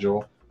powerful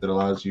module that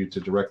allows you to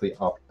directly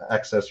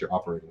access your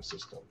operating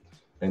system.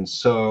 And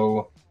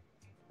so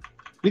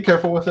be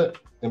careful with it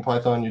in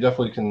Python. You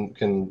definitely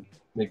can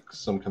make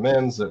some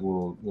commands that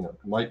will,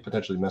 might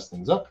potentially mess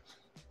things up.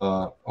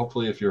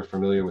 Hopefully, if you're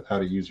familiar with how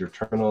to use your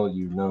terminal,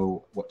 you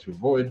know what to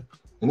avoid.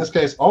 In this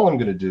case, all I'm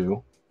going to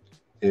do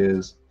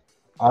is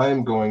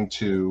I'm going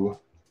to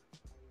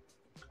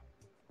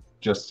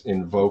just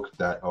invoke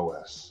that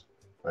OS,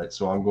 right?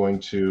 So I'm going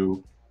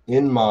to,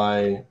 in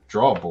my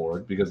draw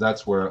board, because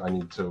that's where I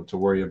need to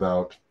worry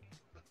about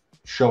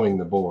showing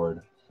the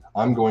board,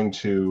 I'm going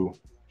to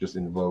just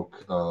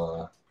invoke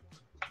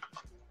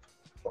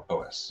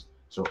OS.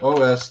 So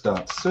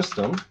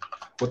os.system,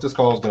 what this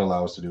call is going to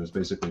allow us to do is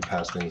basically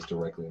pass things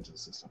directly into the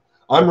system.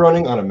 I'm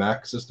running on a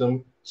Mac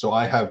system, so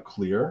I have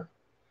clear.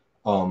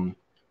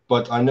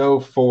 But I know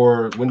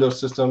for Windows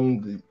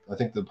system, I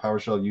think the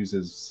PowerShell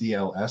uses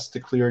CLS to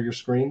clear your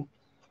screen.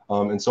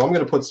 And so I'm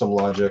going to put some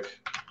logic.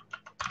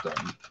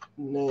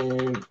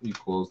 Name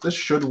equals. This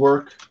should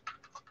work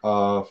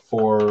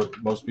for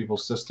most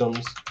people's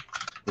systems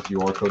if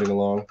you are coding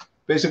along.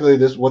 Basically,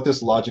 what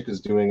this logic is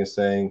doing is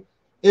saying,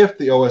 if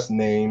the OS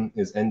name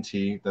is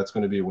NT, that's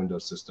going to be a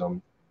Windows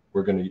system.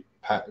 We're going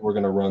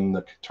to run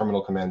the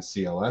terminal command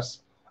CLS.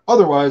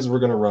 Otherwise, we're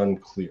going to run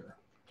clear.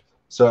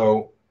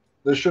 So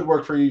this should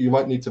work for you. You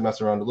might need to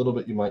mess around a little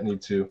bit. You might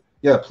need to,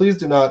 please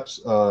do not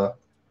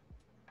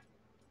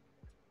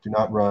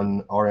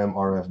run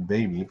rmrf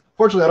baby.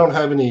 Fortunately, I don't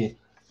have any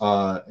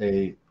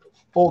a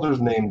folders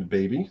named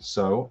baby,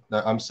 so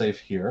I'm safe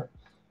here.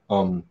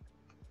 But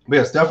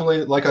yes,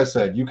 definitely, like I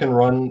said, you can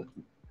run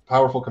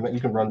powerful command.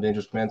 You can run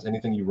dangerous commands.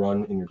 Anything you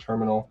run in your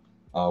terminal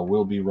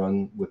will be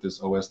run with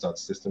this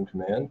os.system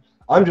command.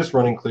 I'm just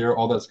running clear.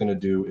 All that's going to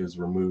do is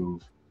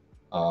remove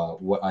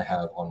what I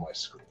have on my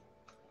screen.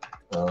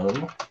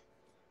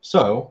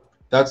 So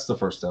that's the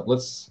first step.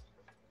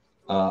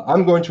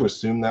 I'm going to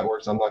assume that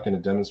works. I'm not going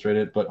to demonstrate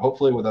it, but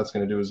hopefully what that's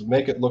going to do is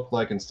make it look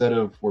like, instead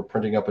of we're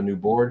printing up a new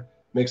board,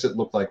 makes it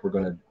look like we're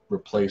going to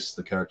replace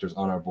the characters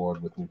on our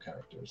board with new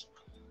characters.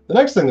 The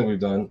next thing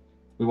that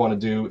we want to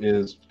do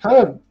is kind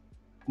of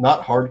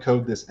not hard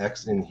code this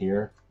X in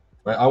here,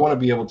 right? I want to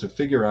be able to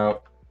figure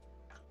out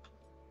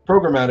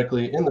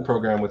programmatically in the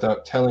program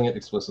without telling it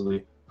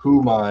explicitly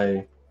who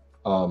my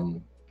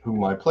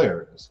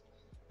player is.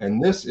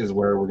 And this is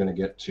where we're going to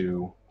get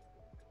to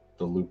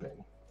the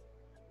looping.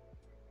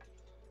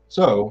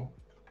 So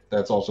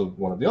that's also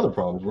one of the other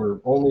problems. We're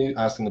only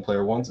asking the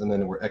player once, and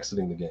then we're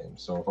exiting the game.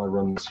 So if I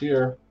run this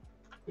here,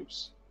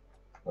 oops.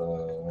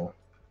 Let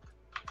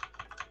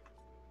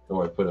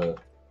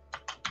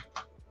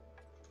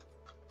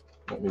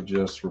me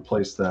just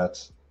replace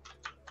that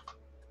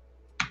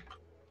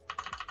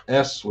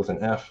S with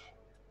an F.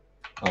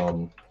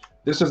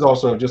 This is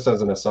also, just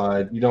as an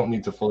aside, you don't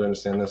need to fully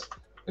understand this.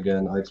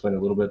 Again, I explained a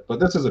little bit, but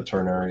this is a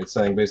ternary. It's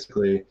saying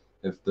basically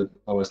if the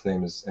OS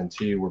name is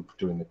NT, we're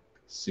doing the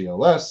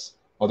CLS.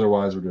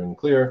 Otherwise, we're doing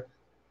clear.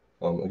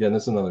 Again,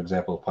 this is another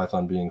example of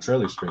Python being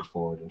fairly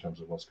straightforward in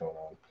terms of what's going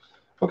on.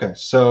 Okay,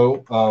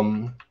 so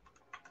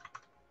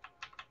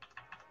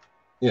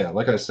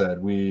like I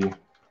said, we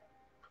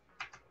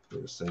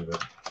save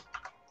it.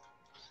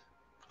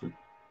 We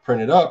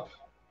print it up.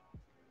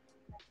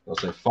 I'll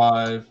say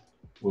 5.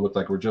 Will look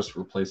like we're just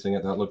replacing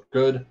it. That looked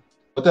good.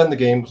 But then the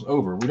game's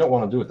over. We don't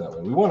want to do it that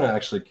way. We want to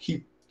actually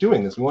keep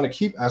doing this. We want to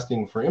keep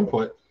asking for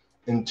input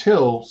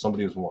until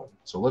somebody has won.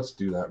 So let's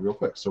do that real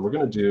quick. So we're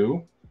going to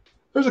do,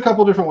 there's a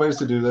couple different ways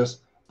to do this,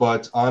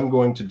 but I'm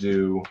going to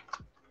do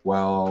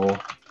I'm going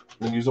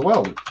to use a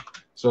while loop.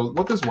 So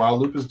what this while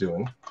loop is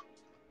doing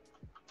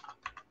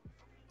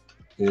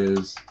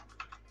is,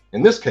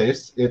 in this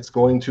case, it's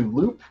going to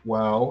loop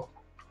while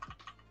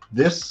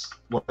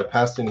what I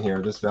passed in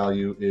here, this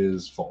value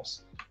is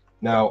false.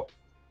 Now,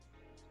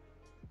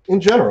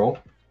 in general,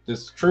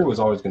 this true is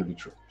always going to be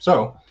true.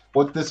 So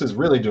what this is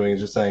really doing is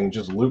just saying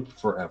just loop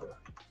forever.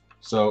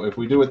 So if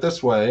we do it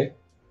this way,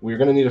 we're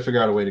going to need to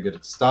figure out a way to get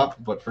it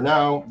stopped. But for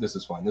now, this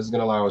is fine. This is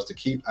going to allow us to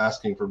keep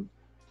asking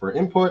for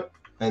input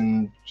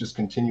and just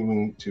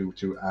continuing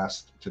to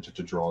ask to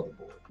draw the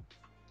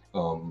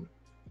board.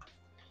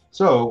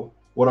 So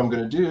what I'm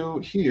going to do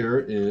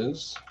here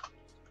is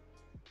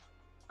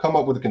come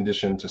up with a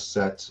condition to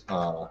set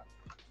to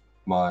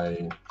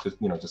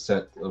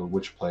set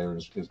which player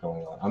is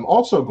going on. I'm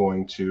also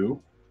going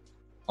to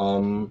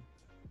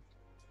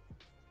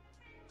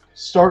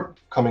start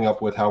coming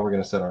up with how we're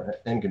going to set our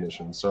end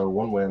conditions. So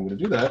one way I'm going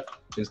to do that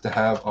is to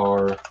have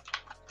our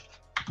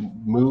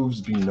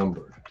moves be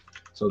numbered.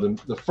 So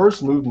the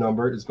first move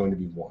number is going to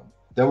be 1.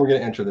 Then we're going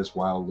to enter this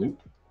while loop,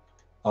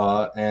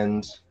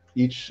 and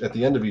at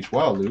the end of each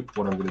while loop,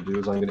 what I'm going to do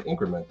is I'm going to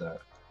increment that.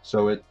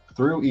 So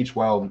through each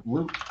while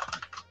loop,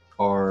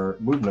 our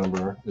move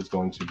number is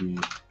going to be,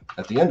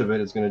 at the end of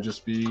it, it's going to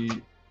just be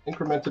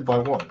incremented by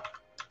 1.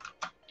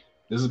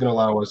 This is going to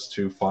allow us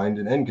to find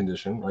an end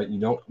condition, right? You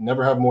don't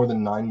never have more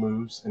than 9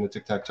 moves in a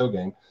tic-tac-toe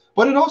game,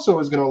 but it also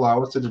is going to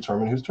allow us to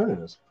determine whose turn it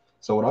is.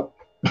 So what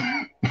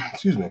I'm,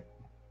 excuse me,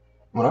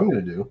 what I'm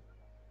going to do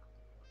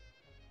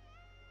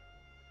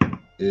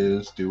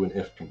is do an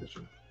if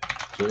condition.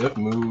 So if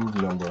move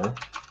number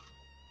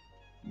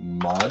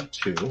mod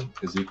 2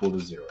 is equal to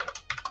 0,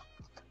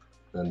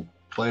 then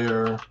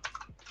player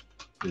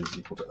is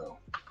equal to O.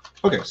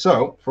 Okay,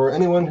 so for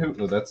anyone who,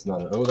 no, that's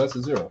not an O, that's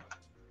a 0.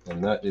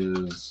 And that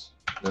is,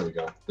 there we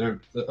go. The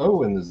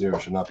O and the 0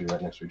 should not be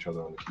right next to each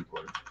other on the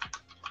keyboard.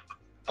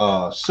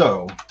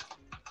 So,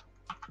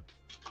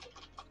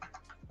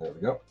 there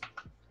we go.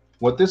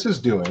 What this is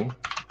doing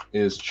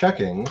is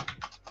checking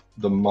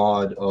the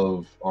mod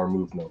of our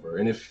move number.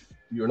 And if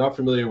you're not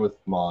familiar with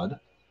mod,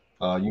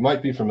 you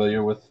might be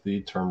familiar with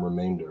the term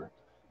remainder.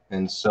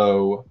 And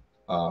so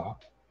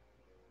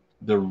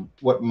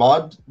what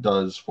mod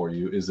does for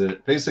you is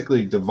it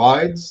basically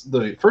divides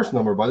the first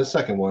number by the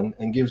second one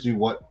and gives you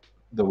what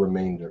the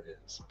remainder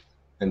is.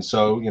 And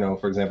so, you know,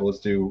 for example, let's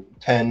do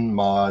 10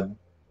 mod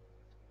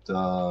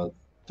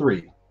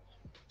 3.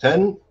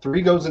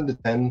 3 goes into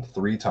 10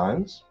 3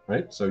 times,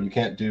 right? So you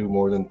can't do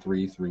more than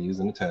 3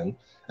 3s in a 10.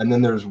 And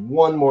then there's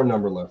one more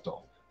number left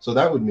off. So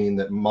that would mean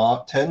that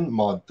 10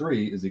 mod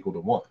 3 is equal to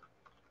 1.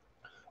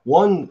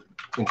 One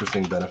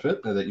interesting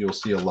benefit that you'll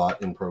see a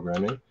lot in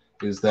programming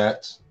is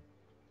that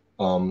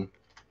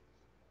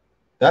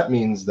that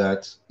means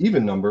that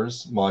even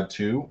numbers mod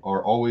 2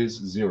 are always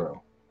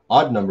 0.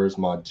 Odd numbers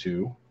mod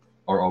 2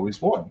 are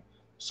always 1.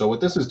 So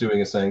what this is doing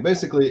is saying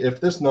basically if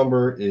this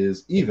number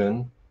is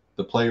even,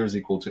 the player is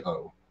equal to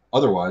O.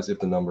 Otherwise, if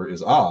the number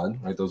is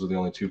odd, right, those are the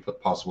only two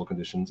possible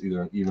conditions,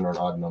 either an even or an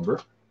odd number,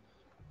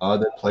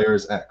 then player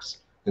is X.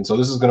 And so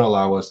this is going to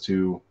allow us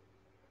to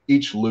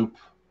each loop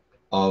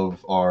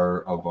of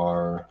our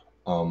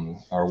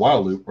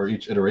while loop, or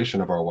each iteration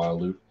of our while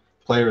loop,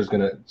 player is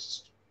going to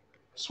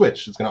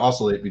switch. It's going to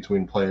oscillate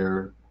between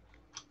player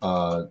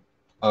O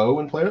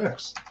and player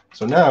X.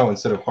 So now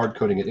instead of hard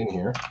coding it in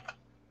here,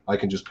 I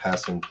can just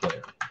pass in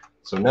player.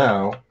 So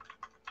now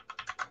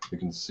we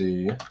can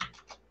see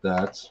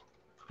that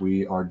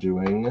we are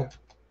doing,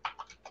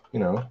 you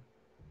know,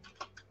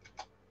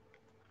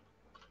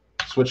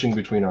 switching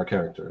between our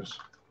characters.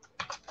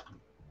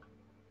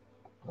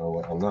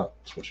 Oh, I'm not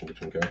switching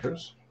between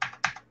characters.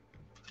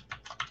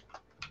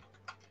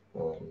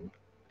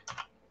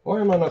 Why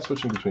am I not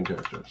switching between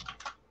characters?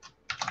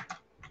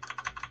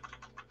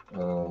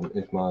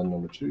 If mod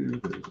number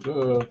 2,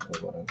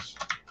 otherwise,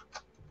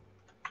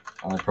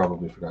 I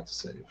probably forgot to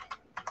save.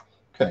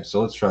 Okay,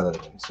 so let's try that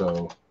again.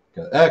 So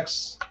we got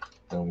X,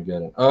 then we get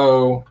an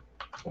O,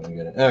 then we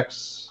get an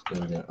X,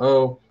 then we get an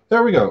O.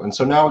 There we go. And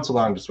so now it's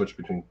allowing to switch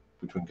between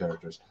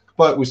characters.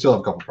 But we still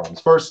have a couple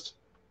problems. First,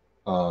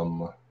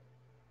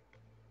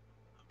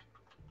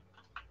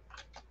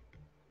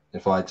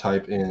 if I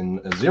type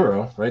in a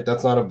 0, right,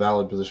 that's not a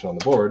valid position on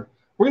the board.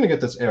 We're going to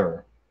get this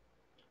error,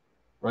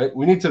 right?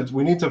 We need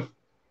to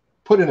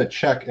put in a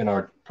check in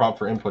our prompt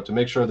for input to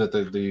make sure that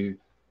the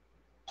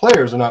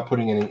players are not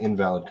putting any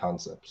invalid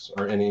concepts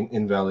or any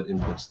invalid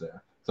inputs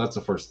there. So that's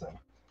the first thing.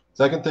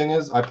 Second thing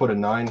is I put a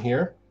 9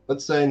 here.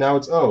 Let's say now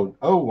it's O.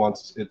 O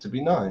wants it to be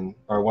 9,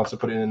 or wants to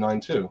put in a 9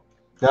 too.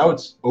 Now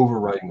it's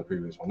overwriting the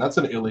previous one. That's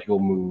an illegal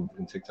move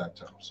in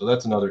tic-tac-toe. So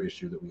that's another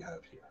issue that we have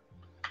here.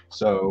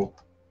 So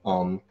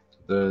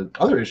the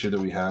other issue that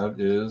we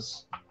have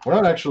is we're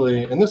not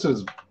actually, and this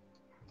is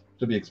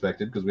to be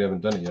expected because we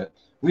haven't done it yet,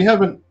 we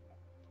haven't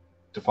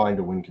defined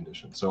a win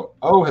condition. So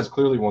O has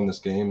clearly won this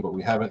game, but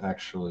we haven't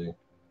actually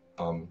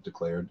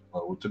declared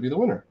O to be the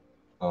winner.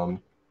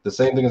 The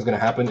same thing is going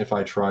to happen if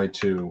I try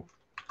to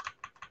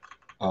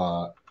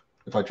fill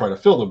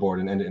the board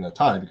and end it in a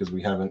tie, because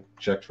we haven't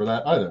checked for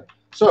that either.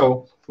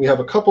 So we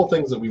have a couple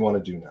things that we want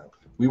to do now.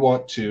 We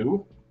want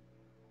to,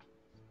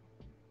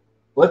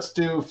 let's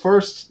do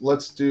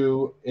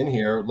in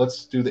here,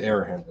 let's do the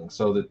error handling.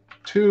 So the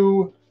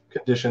two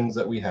conditions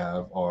that we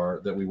have are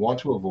that we want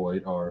to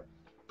avoid are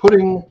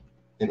putting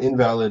an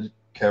invalid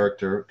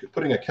character,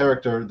 putting a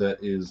character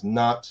that is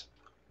not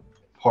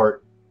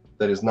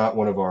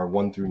one of our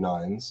 1 through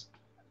 9s,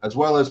 as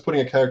well as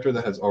putting a character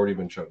that has already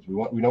been chosen.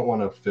 We don't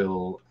want to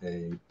fill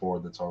a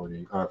board that's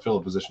already, fill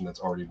a position that's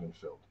already been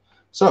filled.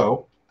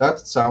 So that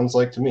sounds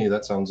like, to me,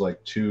 that sounds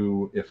like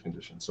two if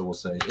conditions. So we'll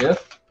say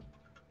if,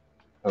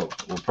 we'll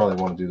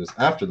probably want to do this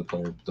after the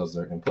player does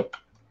their input.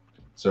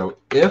 So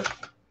if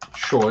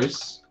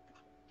choice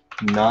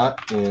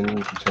not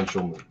in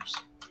potential moves,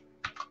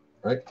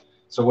 right?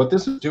 So what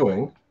this is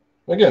doing,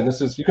 again,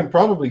 you can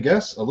probably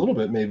guess a little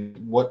bit maybe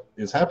what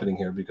is happening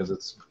here, because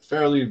it's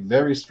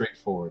very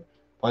straightforward.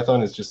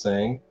 Python is just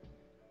saying,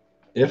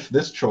 if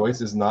this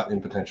choice is not in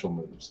potential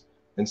moves.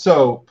 And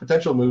so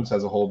potential moves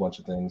has a whole bunch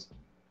of things.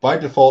 By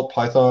default,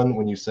 Python,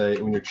 when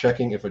you're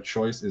checking if a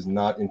choice is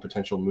not in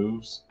potential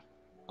moves,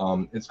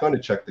 it's going to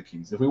check the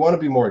keys. If we want to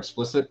be more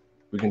explicit,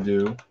 we can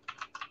do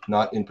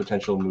not in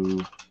potential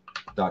move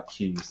dot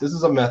keys. This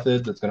is a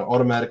method that's going to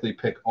automatically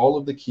pick all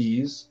of the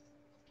keys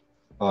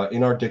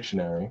in our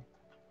dictionary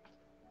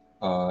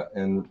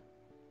and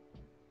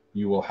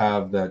you will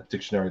have that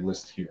dictionary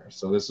list here.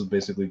 So this will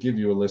basically give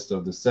you a list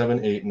of the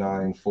 7, 8,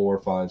 9,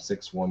 4, 5,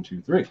 6, 1,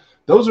 2, 3.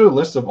 Those are a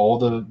list of all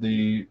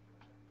the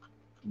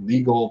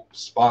legal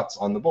spots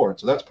on the board.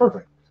 So that's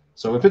perfect.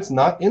 So if it's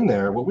not in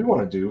there, what we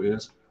want to do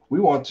is we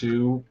want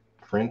to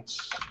print,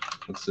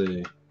 let's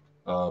say,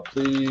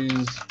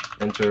 please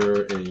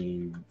enter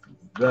a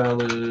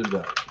valid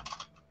value.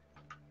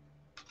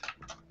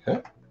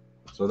 Okay,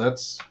 so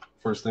that's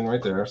first thing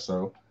right there.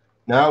 So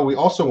now we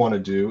also want to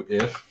do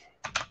if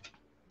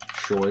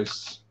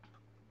choice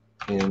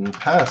in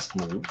past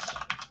moves.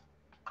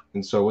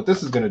 And so what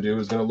this is going to do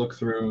is going to look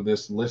through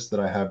this list that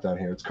I have down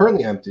here. It's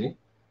currently empty.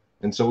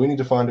 And so we need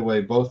to find a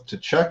way both to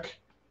check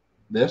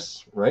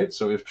this, right?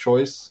 So if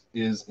choice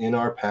is in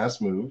our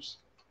past moves,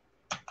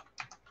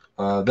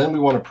 then we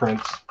want to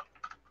print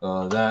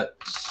that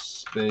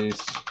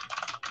space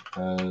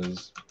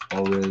has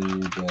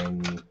already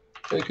been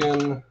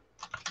taken.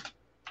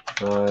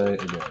 Try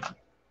again.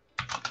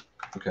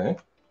 Okay.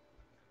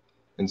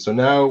 And so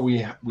now we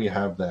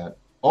have that.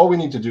 All we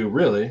need to do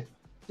really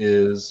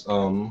is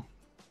at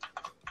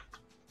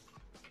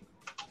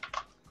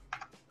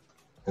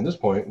this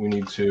point we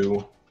need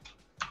to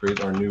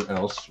create our new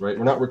else, right?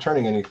 We're not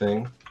returning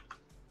anything,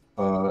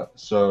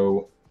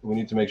 so we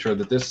need to make sure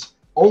that this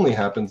only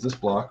happens, this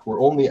block.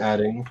 We're only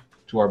adding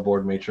to our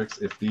board matrix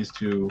if these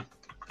two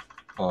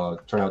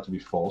turn out to be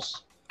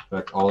false. In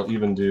fact, I'll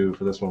even do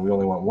for this one, we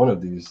only want one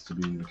of these to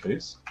be the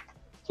case.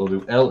 So we'll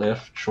do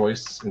elif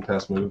choice in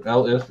past move.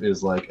 Elif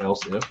is like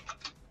else if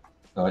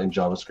in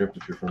JavaScript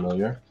if you're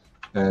familiar.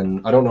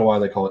 And I don't know why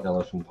they call it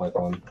elif in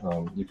Python.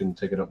 You can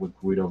take it up with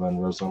Guido van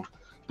Rossum.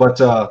 But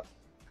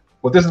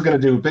what this is going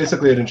to do,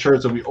 basically it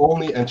ensures that we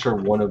only enter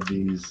one of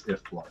these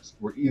if blocks.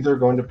 We're either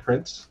going to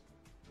print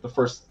the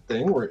first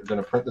thing, we're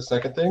going to print the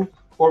second thing,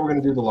 or we're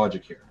going to do the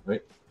logic here,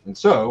 right? And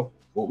so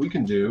what we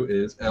can do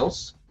is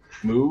else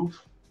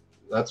move.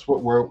 That's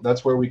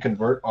where we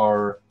convert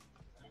our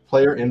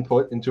player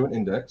input into an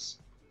index.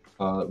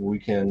 We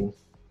can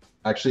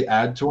actually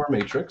add to our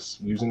matrix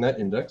using that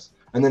index.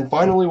 And then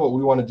finally, what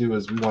we want to do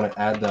is we want to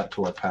add that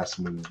to our past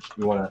moves.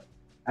 We want to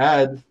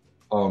add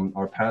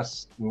our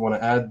past. We want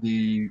to add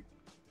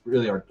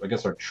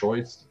our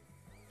choice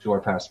to our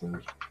past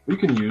moves. We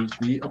can use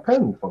the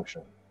append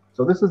function.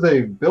 So this is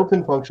a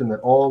built-in function that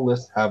all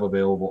lists have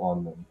available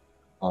on them.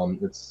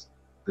 It's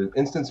the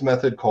instance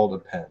method called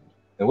append.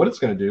 And what it's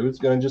going to do, it's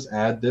going to just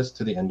add this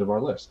to the end of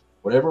our list.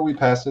 Whatever we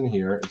pass in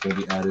here is going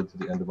to be added to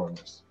the end of our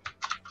list.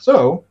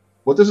 So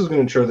what this is going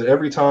to ensure that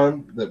every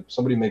time that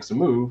somebody makes a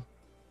move,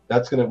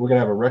 we're going to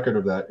have a record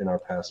of that in our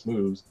past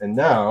moves. And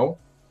now,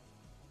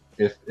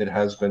 if it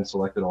has been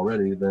selected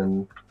already,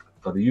 then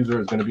the user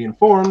is going to be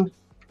informed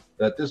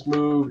that this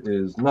move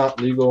is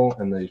not legal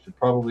and they should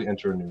probably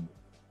enter a new move.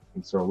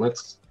 And so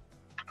let's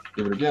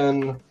give it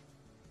again.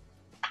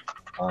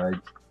 I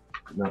do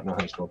not know how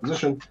to spell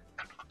position.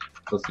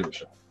 Let's give it a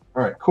shot.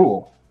 All right,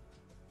 cool.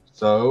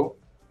 So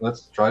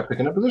let's try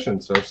picking a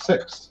position. So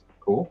 6,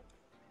 cool.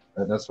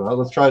 That's right.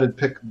 Let's try to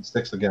pick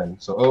 6 again.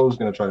 So O is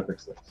going to try to pick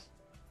 6.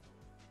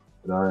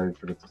 Did I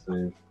forget to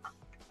save?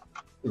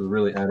 This is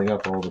really adding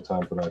up all the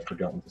time that I've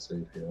forgotten to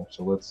save here.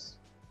 So let's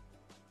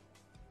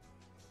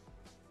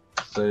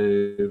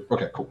save.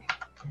 Okay, cool.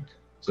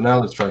 So now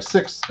let's try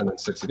 6 and then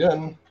 6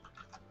 again.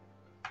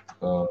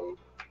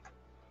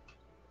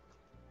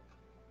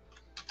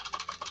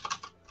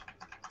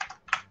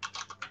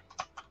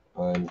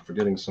 I'm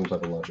forgetting some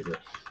type of logic here.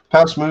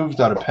 Past moves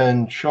dot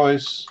append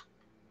choice.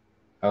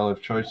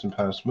 elif choice and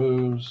past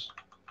moves.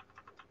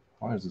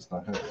 Why is this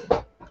not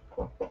happening?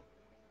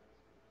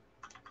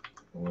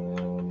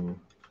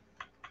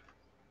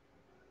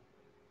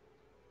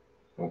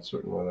 Not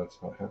certain why that's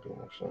not happening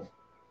actually.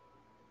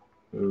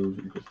 Move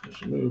equals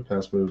position move.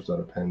 Past moves dot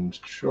append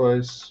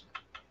choice.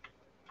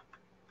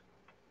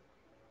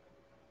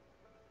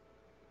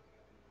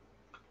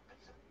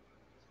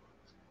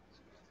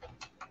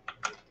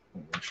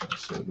 Make sure I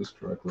say this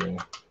correctly.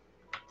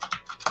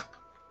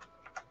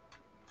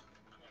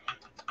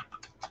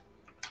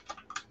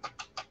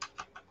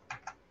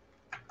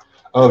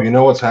 Oh, you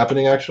know what's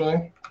happening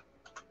actually?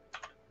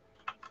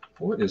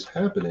 What is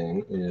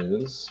happening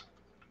is,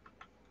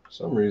 for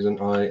some reason,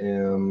 I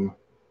am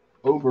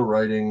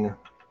overwriting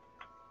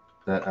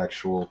that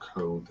actual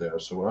code there.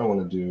 So what I want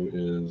to do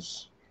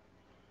is,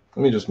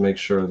 let me just make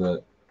sure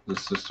that the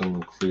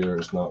system clear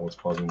is not what's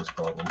causing this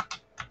problem.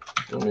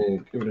 Let me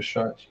give it a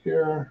shot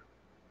here.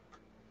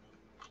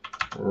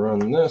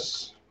 Run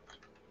this.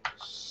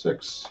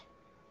 6.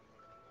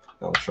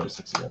 Now let's try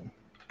 6 again.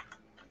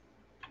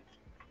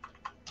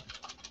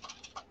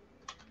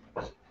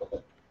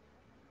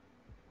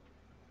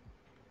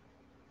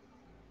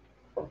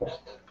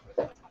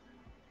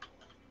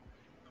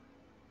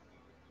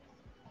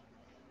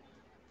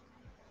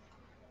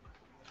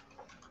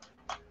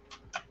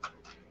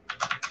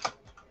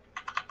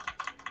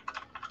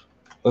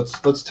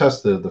 Let's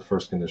test the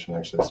first condition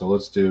actually. So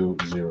let's do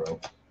 0.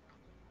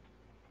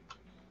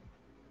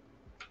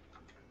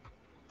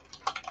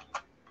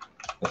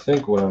 I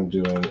think what I'm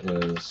doing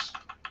is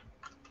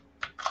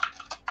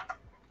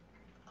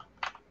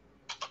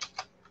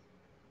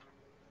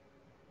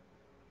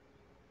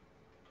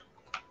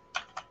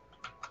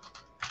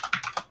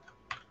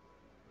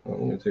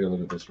take a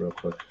look at this real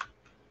quick.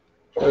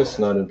 Choice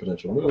not in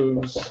potential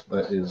moves.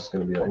 That is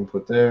going to be our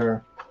input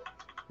there.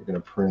 We're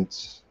going to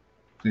print,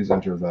 please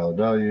enter a valid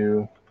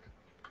value.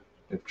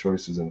 If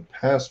choice is in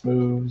past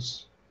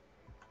moves,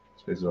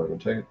 space is already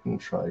been taken.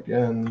 Try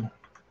again.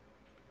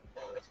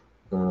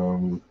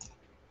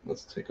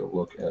 Let's take a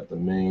look at the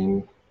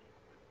main.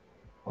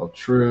 All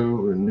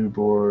true, or new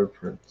board,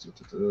 print,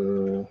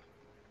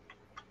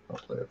 I'll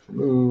player for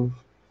move,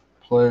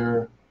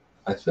 player.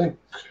 I think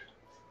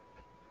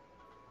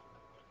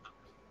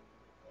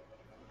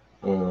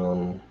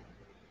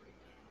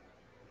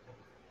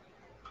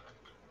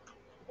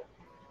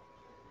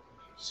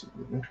see,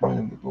 we're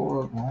incrementing the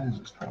board. Why is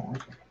this not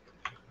working?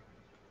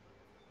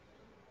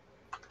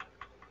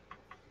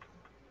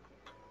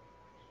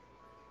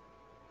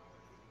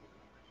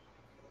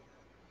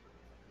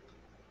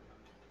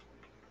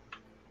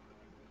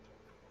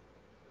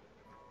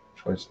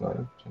 Choice not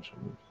in potential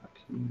move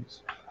keys.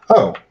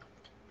 Oh,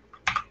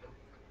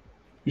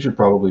 you should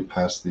probably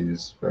pass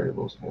these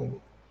variables in.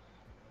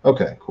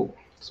 Okay, cool.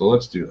 So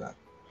let's do that.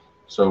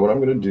 So what I'm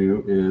going to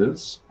do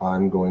is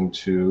I'm going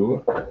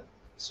to, let's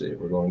see,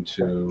 we're going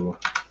to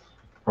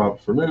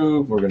prompt for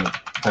move. We're going to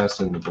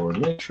pass in the board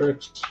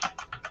matrix,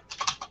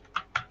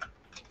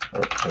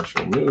 our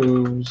potential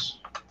moves,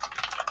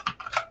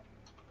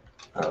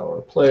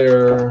 our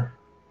player,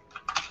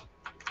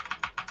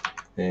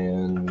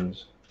 and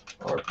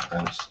our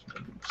past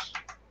moves.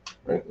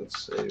 Right,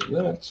 let's save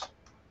that.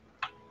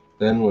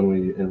 Then when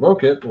we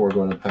invoke it, we're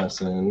going to pass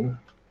in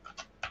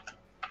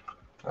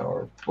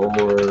our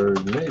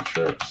board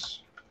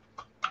matrix,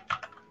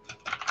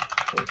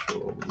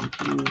 potential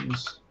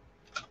moves,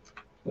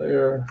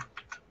 player,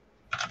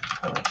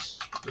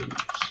 past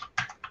moves.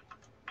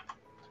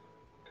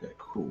 Okay,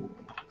 cool.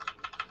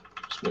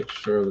 Just make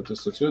sure that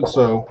this looks good.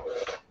 So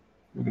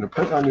we're going to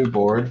print our new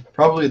board.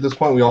 Probably at this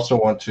point, we also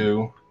want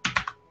to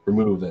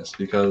remove this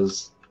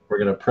because we're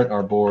going to print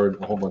our board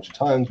a whole bunch of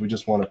times. We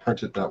just want to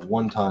print it that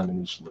one time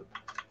in each loop.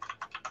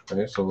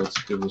 Okay, so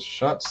let's give this a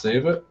shot,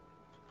 save it.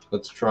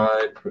 Let's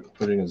try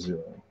putting a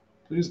 0.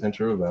 Please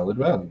enter a valid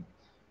value.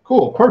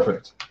 Cool,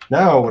 perfect.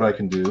 Now what I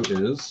can do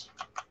is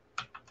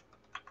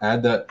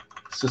add that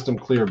system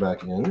clear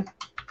back in.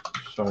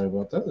 Sorry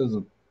about that. This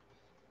is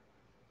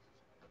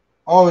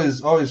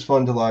always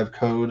fun to live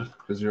code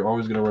because you're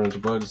always going to run into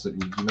bugs that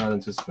you do not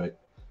anticipate.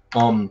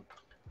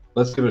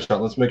 Let's give it a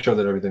shot. Let's make sure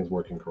that everything's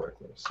working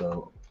correctly.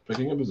 So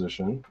picking a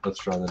position. Let's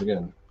try that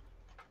again.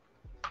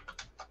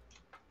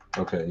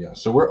 Okay, yeah.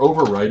 So we're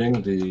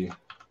overwriting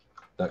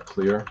that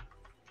clear,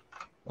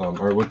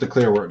 or with the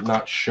clear, we're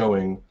not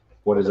showing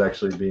what is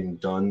actually being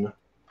done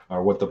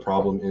or what the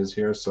problem is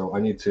here. So I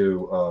need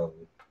to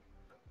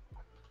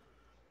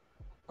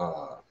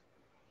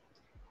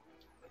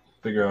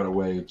figure out a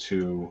way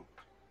to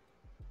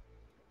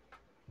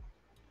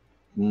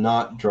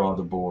not draw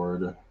the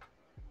board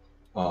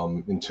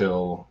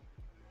until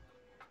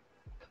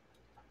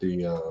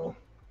the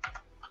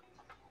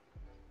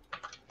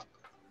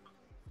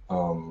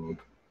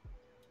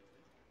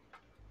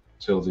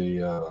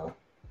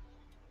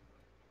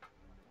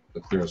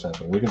clear is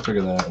happening. We can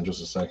figure that out in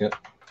just a second.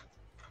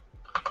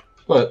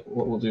 But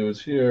what we'll do is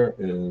here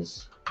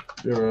is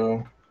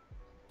 0.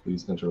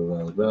 Please enter a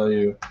valid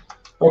value.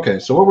 Okay,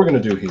 so what we're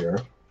going to do here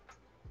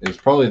is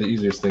probably the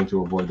easiest thing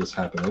to avoid this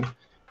happening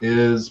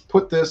is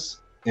put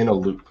this in a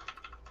loop.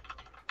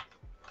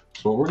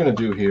 So what we're going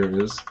to do here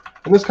is,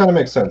 and this kind of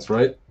makes sense,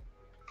 right?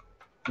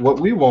 What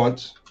we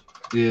want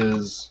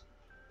is,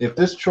 if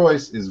this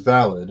choice is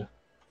valid,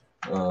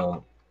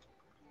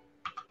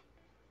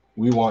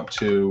 we want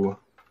to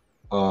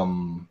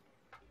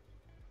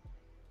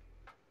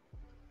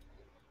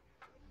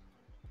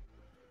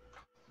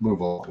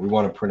move on. We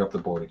want to print up the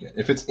board again.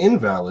 If it's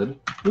invalid,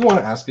 we want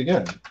to ask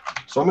again.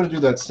 So I'm going to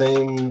do that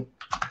same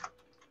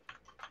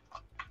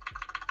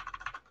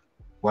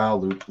while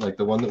loop, like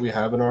the one that we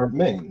have in our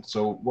main.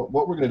 So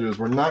what we're going to do is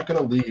we're not going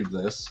to leave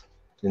this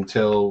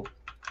until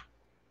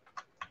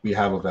we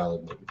have a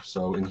valid move.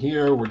 So in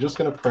here, we're just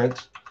going to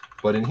print.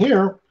 But in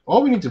here,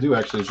 all we need to do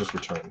actually is just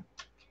return.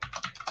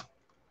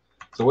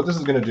 So what this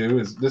is going to do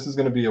is this is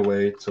going to be a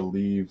way to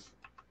leave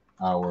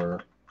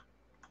our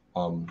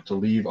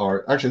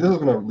actually this is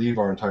going to leave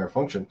our entire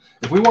function.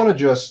 If we want to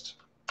just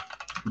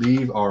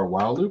leave our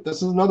while loop, this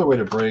is another way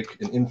to break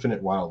an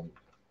infinite while loop,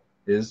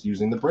 is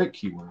using the break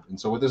keyword. And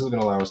so what this is going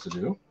to allow us to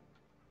do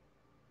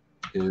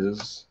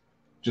is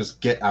just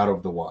get out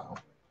of the while.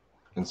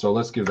 And so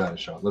let's give that a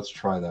shot. Let's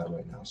try that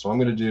right now. So I'm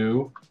going to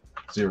do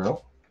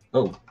 0.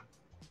 Oh.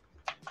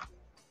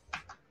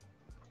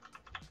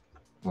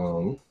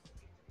 I'm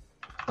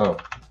going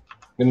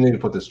to need to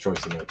put this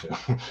choice in there too.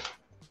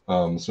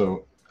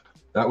 So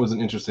that was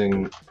an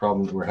interesting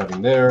problem that we're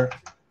having there,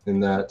 in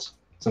that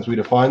since we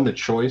defined the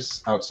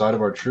choice outside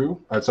of our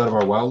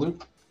while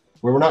loop,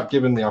 we were not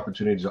given the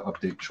opportunity to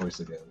update choice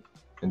again.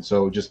 And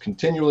so just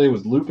continually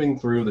was looping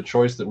through the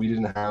choice that we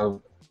didn't have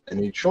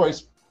any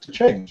choice to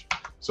change.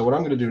 So what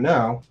I'm going to do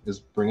now is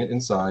bring it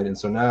inside. And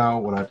so now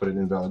when I put an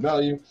invalid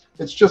value,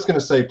 it's just going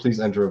to say, please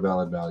enter a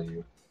valid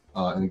value,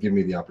 and give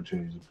me the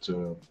opportunity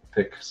to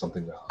pick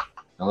something valid.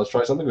 Now let's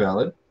try something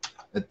valid.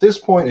 At this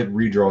point, it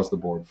redraws the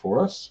board for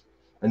us.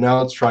 And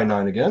now let's try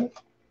 9 again.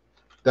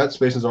 That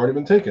space has already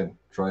been taken.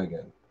 Try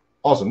again.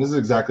 Awesome. This is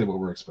exactly what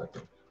we're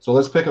expecting. So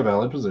let's pick a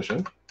valid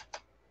position.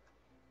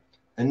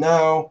 And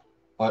now,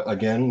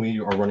 again, we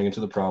are running into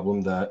the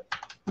problem that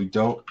we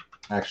don't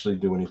actually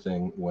do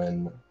anything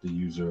when the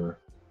user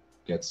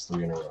gets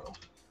 3 in a row.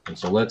 And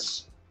so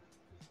let's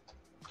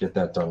get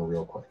that done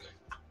real quick.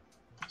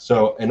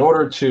 So in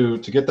order to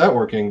get that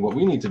working, what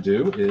we need to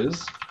do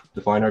is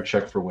define our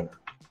check for winner.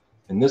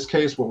 In this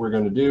case, what we're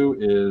going to do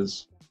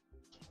is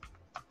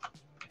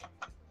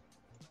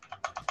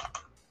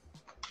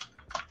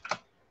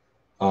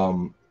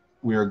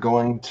we are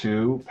going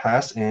to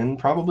pass in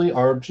probably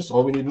just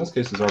all we need in this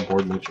case is our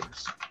board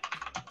matrix.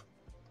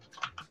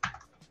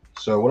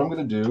 So what I'm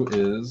going to do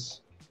is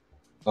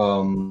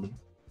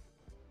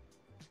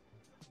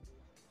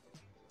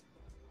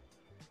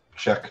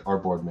check our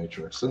board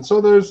matrix. And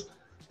so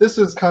this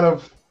is kind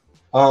of,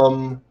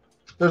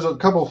 there's a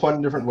couple of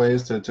fun different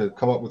ways to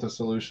come up with a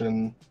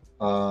solution.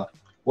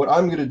 What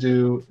I'm going to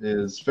do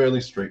is fairly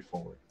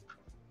straightforward.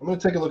 I'm going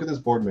to take a look at this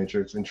board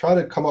matrix and try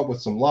to come up with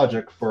some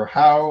logic for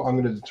how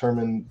I'm going to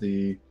determine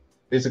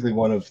basically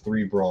one of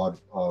 3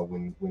 broad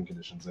win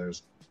conditions.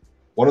 There's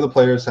one of the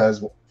players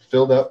has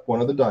filled out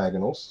one of the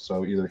diagonals,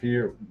 so either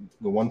here,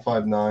 the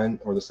 159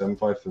 or the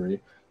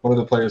 753. One of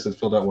the players has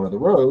filled out one of the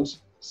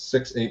rows,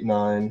 6, 8,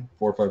 9,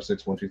 4, 5,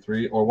 6, 1, 2,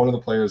 3, or one of the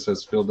players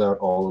has filled out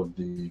all of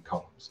the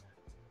columns,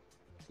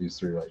 these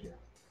 3 right here.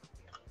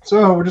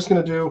 So we're just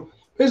going to do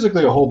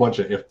basically a whole bunch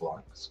of if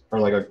blocks, or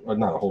like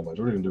not a whole bunch,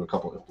 we're going to do a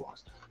couple if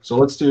blocks. So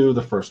let's do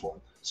the first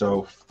one.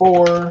 So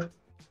for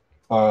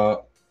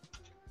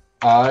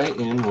I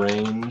in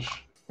range,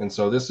 and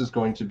so this is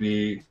going to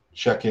be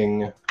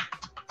checking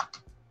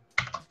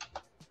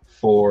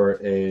for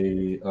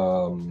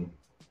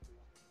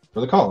for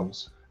the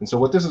columns. And so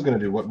what this is going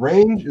to do, what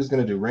range is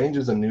going to do, range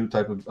is a new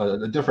type of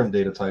a different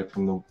data type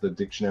from the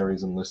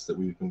dictionaries and lists that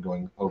we've been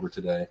going over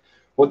today.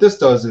 What this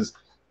does is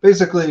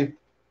basically,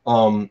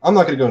 I'm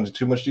not going to go into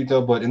too much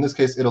detail, but in this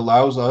case, it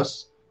allows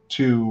us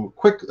to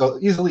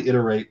easily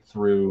iterate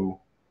through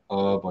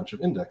a bunch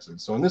of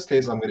indexes. So in this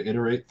case, I'm going to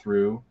iterate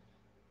through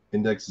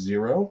index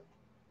 0,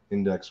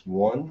 index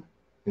 1,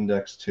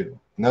 index 2.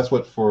 And that's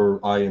what for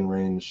I in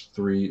range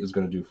 3 is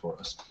going to do for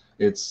us.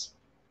 It's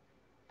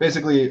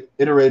basically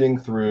iterating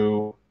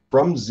through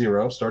from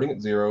 0, starting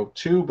at 0,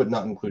 2, but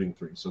not including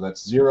 3. So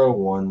that's 0,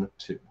 1,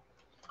 2.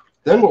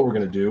 Then what we're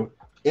going to do,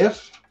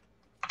 if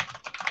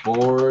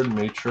board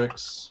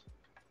matrix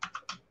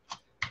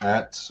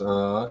at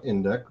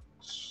index,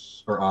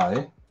 or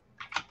I,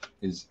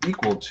 is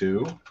equal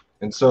to,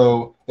 and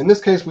so in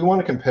this case, we want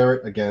to compare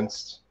it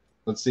against,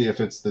 let's see if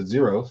it's the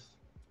 0th,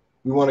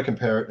 we want to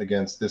compare it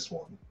against this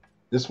one.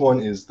 This one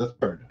is the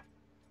 3rd.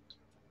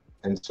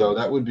 And so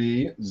that would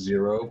be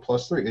 0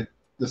 plus 3.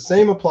 The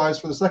same applies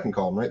for the second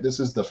column, right? This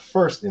is the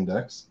first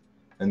index,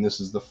 and this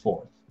is the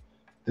 4th.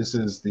 This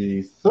is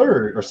the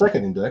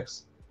second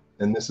index,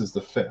 and this is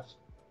the 5th.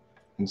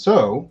 And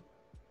so,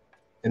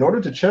 in order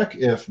to check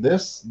if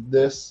this,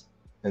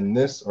 and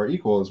this are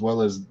equal, as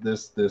well as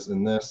this,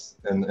 and this,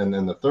 and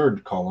the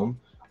 3rd column,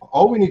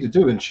 all we need to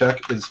do is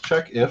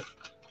check if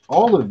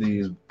all of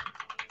these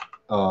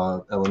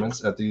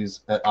elements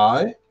at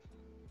I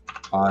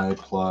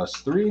plus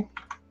 3,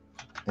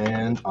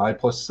 and I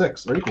plus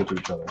 6 are equal to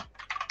each other.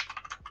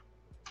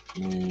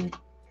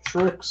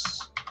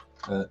 Matrix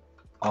at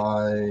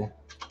I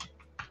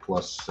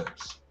plus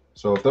 6.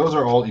 So if those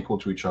are all equal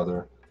to each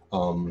other,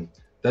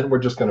 then we're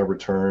just going to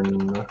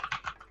return,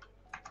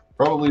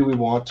 probably we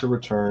want to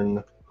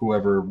return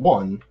whoever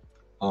won.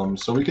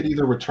 So we could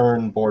either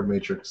return board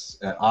matrix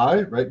at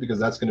I, right, because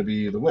that's going to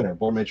be the winner.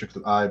 Board matrix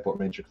at I, board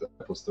matrix at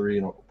I plus 3,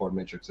 and board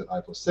matrix at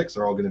I plus 6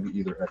 are all going to be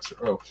either X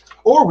or O.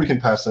 Or we can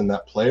pass in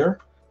that player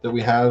that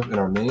we have in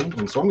our main,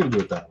 and so I'm going to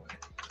do it that way.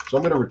 So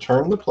I'm going to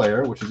return the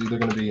player, which is either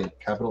going to be a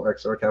capital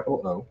X or a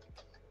capital O,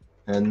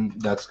 and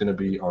that's going to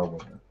be our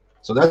winner.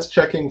 So that's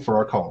checking for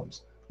our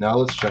columns. Now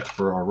let's check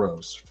for our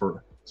rows.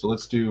 So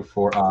let's do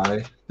for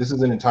I. This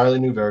is an entirely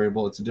new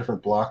variable. It's a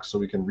different block, so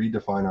we can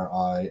redefine our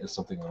I as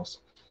something else.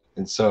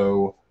 And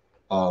so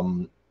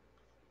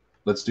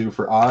let's do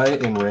for I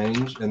in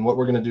range. And what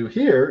we're going to do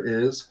here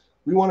is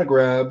we want to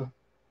grab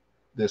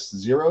this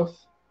 0th,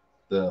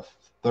 the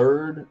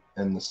 3rd,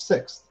 and the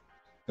 6th.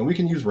 And we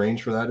can use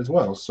range for that as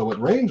well. So what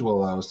range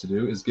will allow us to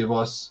do is give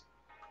us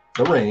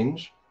the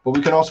range, but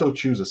we can also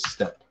choose a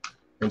step.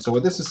 And so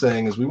what this is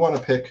saying is we want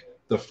to pick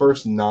the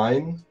first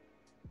 9,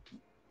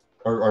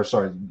 or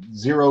sorry,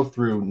 0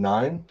 through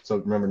 9. So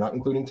remember, not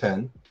including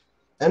 10.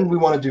 And we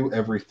want to do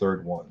every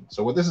 3rd one.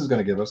 So what this is going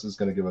to give us is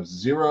going to give us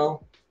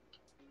 0,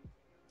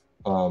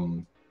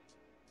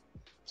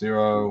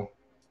 0,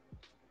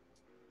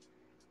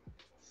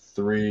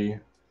 3,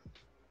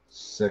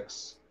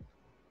 6.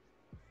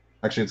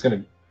 Actually, it's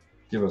going to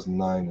give us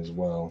 9 as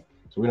well.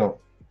 So we don't,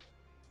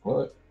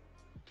 what?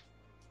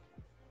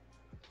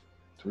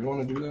 Do we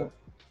want to do that?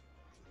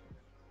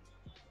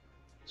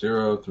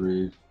 0,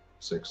 3,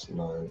 6,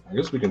 9. I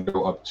guess we can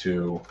go up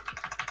to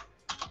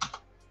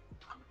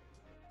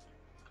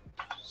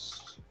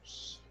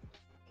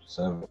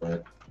 7,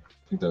 right?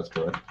 I think that's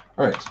correct.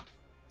 All right.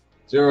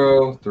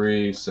 0,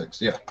 3,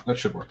 6. Yeah, that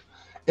should work.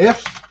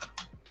 If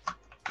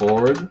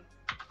board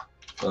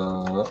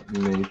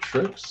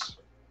matrix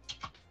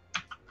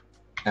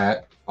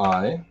at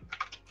I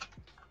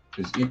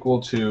is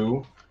equal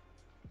to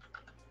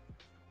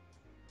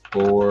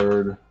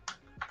board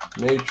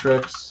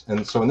matrix,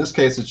 and so in this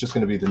case, it's just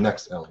going to be the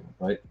next element,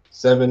 right?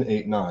 7,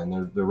 8,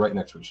 9. They're right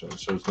next to each other,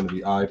 so it's going to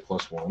be I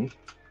plus 1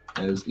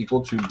 is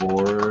equal to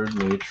board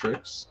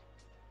matrix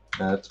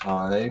at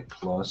I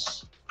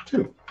plus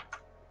 2.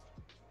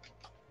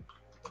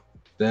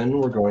 Then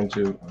we're going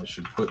to, I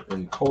should put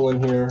a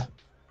colon here.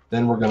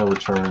 Then we're going to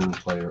return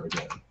player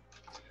again.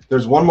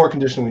 There's one more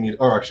condition we need.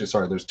 Oh, actually,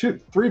 sorry. There's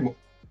three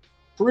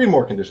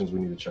more conditions we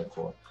need to check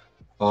for.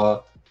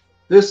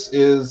 This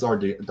is our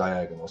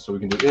diagonal. So we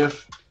can do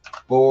if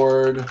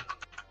board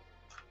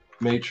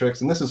matrix,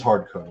 and this is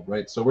hard code,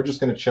 right? So we're just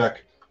going to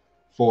check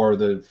for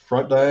the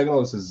front diagonal.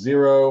 This is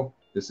 0.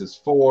 This is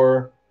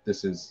 4.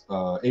 This is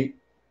 8.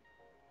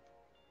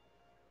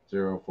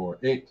 0, 4,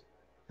 8.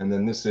 And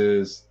then this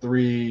is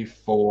 3,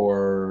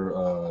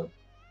 4,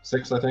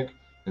 6, I think.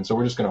 And so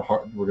we're just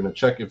gonna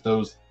check if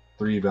those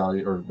three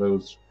values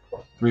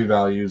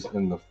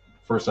in the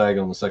first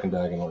diagonal and the second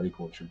diagonal are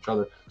equal to each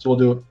other. So we'll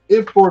do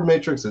if board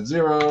matrix at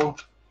 0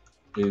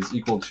 is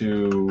equal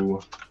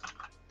to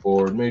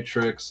board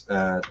matrix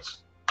at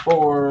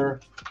 4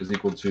 is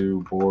equal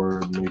to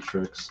board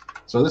matrix.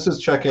 So this is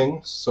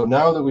checking. So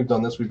now that we've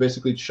done this, we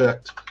basically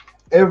checked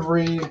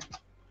every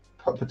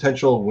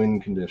potential win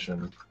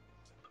condition.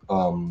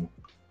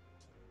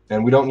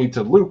 And we don't need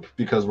to loop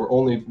because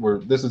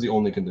this is the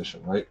only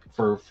condition, right?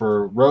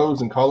 For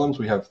rows and columns,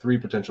 we have 3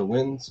 potential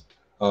wins,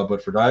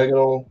 but for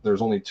diagonal,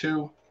 there's only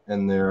 2,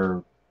 and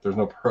there's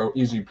no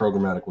easy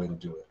programmatic way to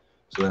do it.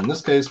 So in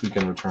this case, we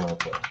can return our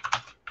player.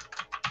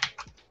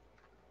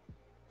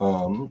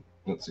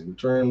 Let's see,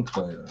 return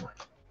player.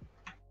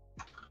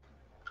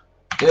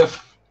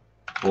 If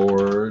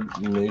board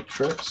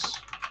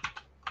matrix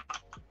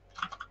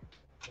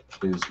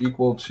is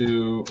equal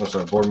to,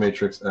 board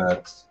matrix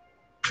at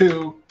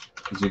 2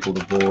 is equal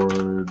to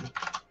board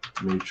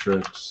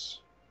matrix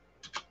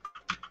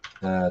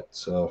at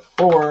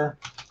 4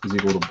 is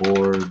equal to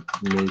board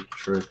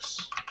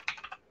matrix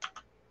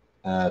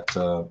at,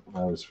 I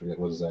always forget,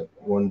 what is that?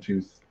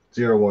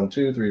 0, 1,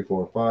 2, 3,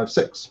 4, 5,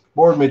 6.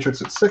 Board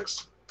matrix at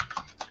 6,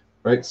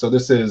 right? So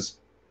this is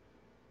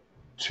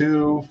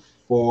 2,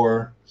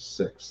 4,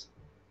 6.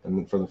 And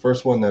then for the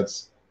first one,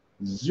 that's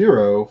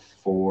 0,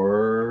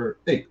 4,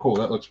 8. Cool,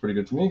 that looks pretty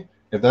good to me.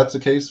 If that's the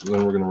case,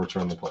 then we're going to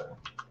return the player.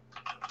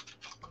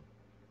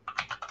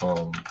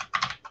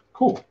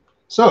 Cool.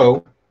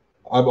 So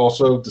I've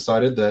also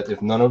decided that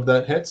if none of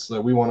that hits,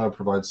 that we want to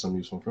provide some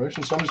useful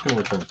information. So I'm just going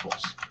to return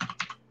false.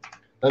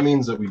 That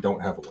means that we don't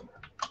have a winner.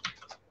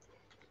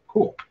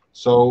 Cool.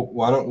 So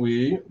why don't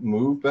we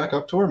move back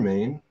up to our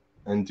main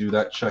and do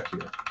that check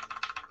here.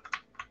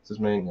 This is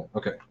main. Yeah.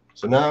 Okay.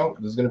 So now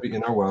this is going to be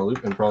in our while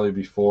loop and probably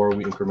before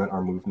we increment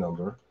our move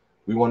number.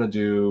 We want to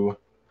do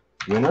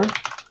winner.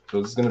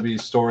 So this is going to be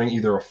storing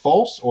either a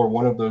false or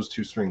one of those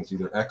 2 strings,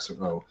 either X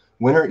or O.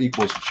 Winner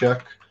equals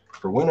check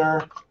for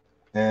winner.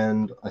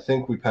 And I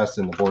think we passed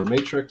in the board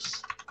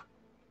matrix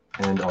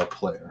and our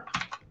player.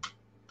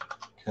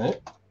 Okay.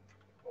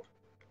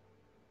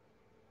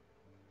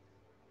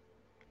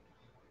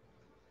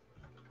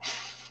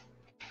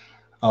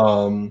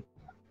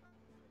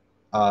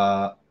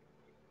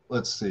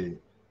 Let's see.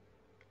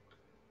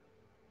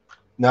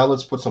 Now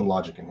let's put some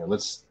logic in here.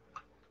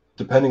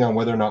 Depending on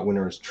whether or not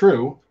winner is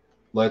true,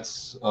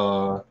 let's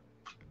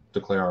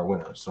declare our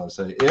winner. So I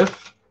say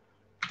if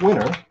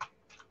winner,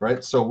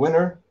 right? So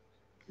winner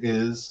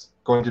is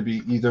going to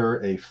be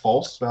either a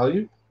false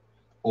value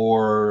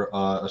or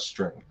a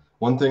string.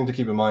 One thing to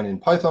keep in mind in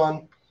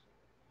Python,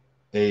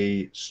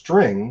 a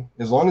string,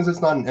 as long as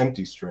it's not an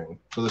empty string,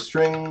 so the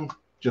string,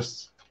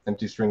 just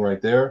empty string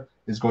right there,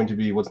 is going to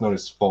be what's known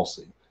as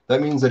falsy.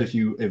 That means that if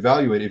you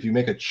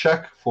make a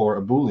check for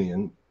a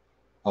Boolean,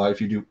 if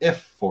you do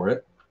if for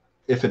it,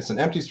 if it's an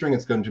empty string,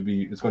 it's going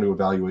to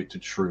evaluate to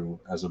true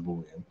as a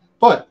Boolean.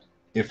 But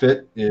if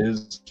it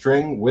is a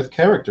string with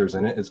characters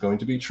in it, it's going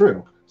to be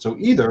true. So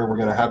either we're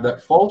going to have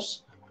that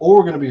false, or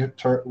we're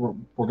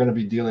going to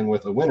be dealing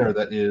with a winner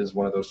that is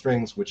one of those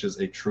strings, which is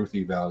a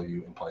truthy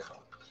value in Python.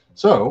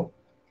 So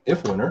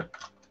if winner,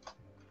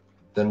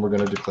 then we're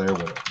going to declare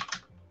winner.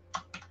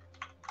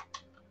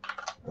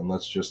 And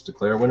let's just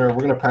declare winner. We're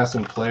going to pass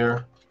in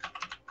player.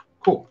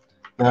 Cool.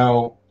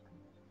 Now,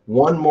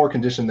 one more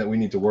condition that we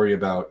need to worry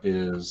about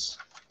is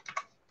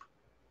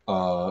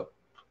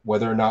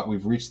whether or not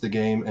we've reached the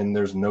game and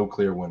there's no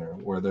clear winner,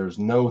 where there's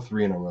no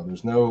 3 in a row.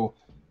 There's no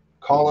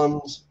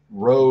columns,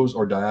 rows,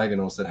 or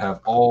diagonals that have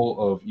all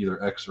of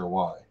either X or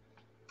Y.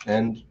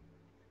 And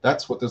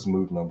that's what this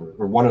move number,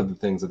 or one of the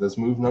things that this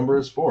move number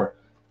is for.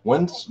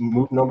 Once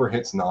move number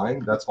hits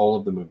 9, that's all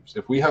of the moves.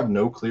 If we have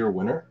no clear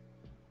winner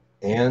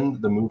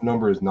and the move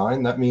number is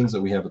 9, that means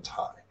that we have a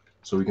tie.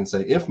 So we can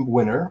say if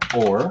winner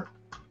or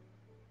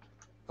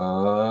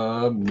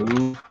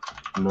move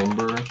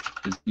number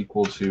is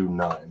equal to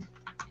 9.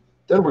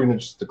 Then we're going to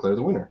just declare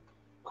the winner.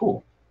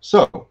 Cool.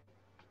 So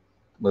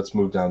let's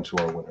move down to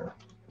our winner.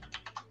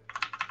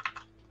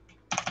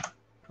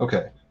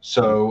 Okay,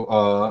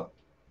 so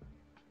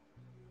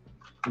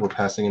we're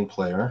passing in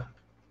player.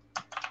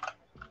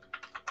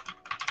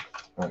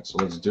 All right, so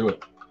let's do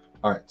it.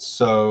 All right,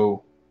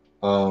 so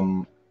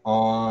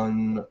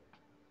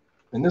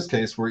in this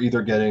case, we're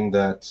either getting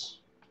that.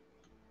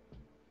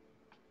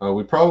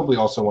 We probably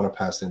also want to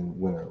pass in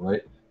winner,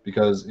 right?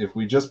 Because if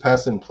we just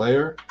pass in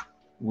player,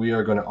 we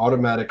are going to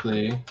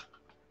automatically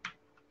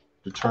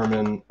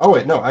determine. Oh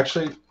wait, no,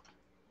 actually,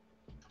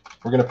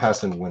 we're going to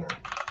pass in winner.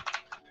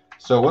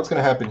 So what's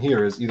going to happen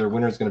here is either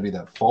winner is going to be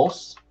that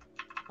false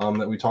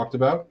that we talked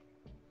about,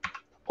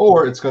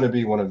 or it's going to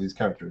be one of these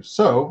characters.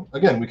 So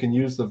again, we can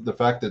use the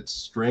fact that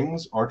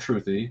strings are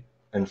truthy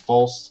and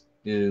false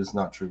is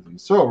not truthy.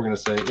 So we're going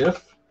to say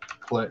if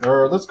play,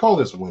 or let's call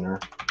this winner,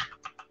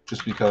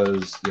 just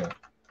because, yeah,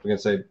 we're going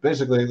to say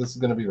basically this is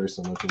going to be very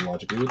similar to the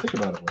logic we would think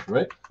about it with,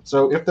 right?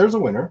 So if there's a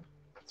winner,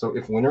 so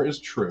if winner is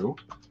true,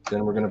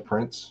 then we're going to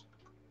print.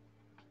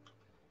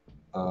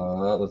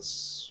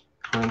 Let's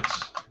print.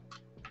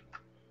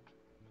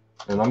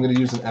 And I'm going to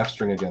use an F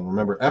string again.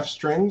 Remember, F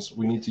strings,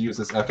 we need to use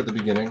this F at the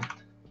beginning,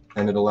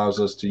 and it allows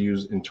us to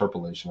use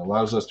interpolation. It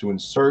allows us to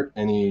insert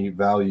any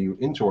value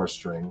into our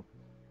string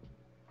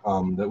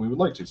that we would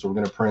like to. So we're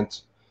going to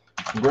print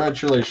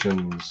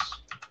congratulations.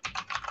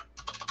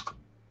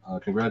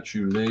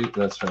 Congratulate,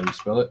 that's how you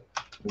spell it.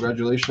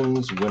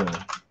 Congratulations, winner.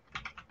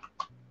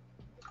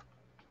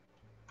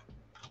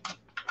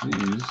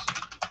 Please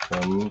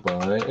come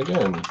by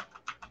again.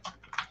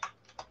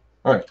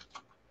 All right.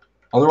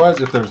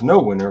 Otherwise, if there's no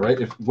winner, right?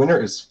 If winner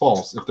is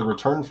false, if the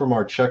return from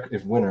our check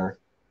if winner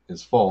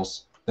is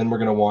false, then we're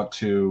going to want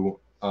to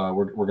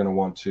we're going to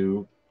want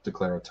to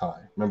declare a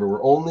tie. Remember,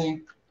 we're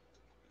only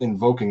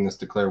invoking this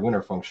declare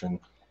winner function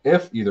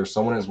if either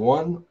someone has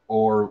won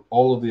or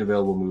all of the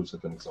available moves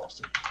have been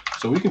exhausted.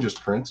 So we can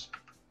just print,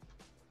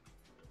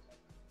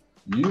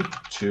 you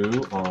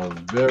two are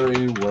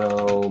very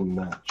well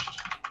matched.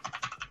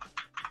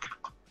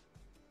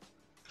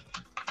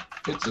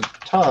 It's a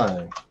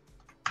tie.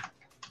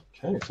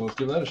 Okay, so let's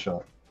give that a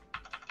shot.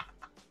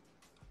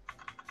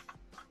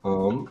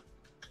 And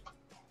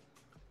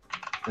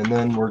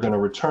then we're going to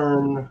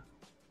return.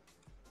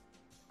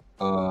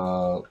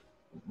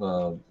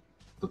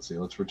 Let's see.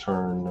 Let's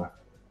return.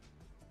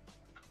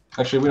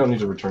 Actually, we don't need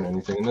to return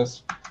anything in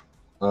this.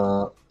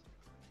 Let's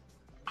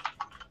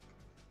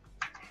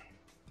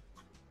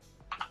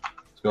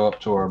go up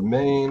to our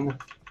main.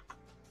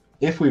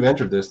 If we've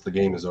entered this, the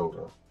game is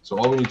over. So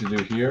all we need to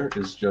do here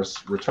is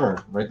just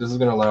return, right? This is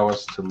going to allow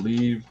us to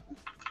leave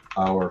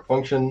our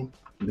function,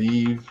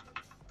 leave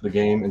the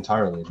game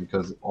entirely,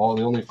 because the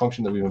only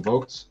function that we've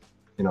invoked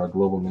in our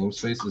global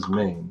namespace is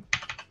main.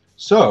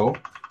 So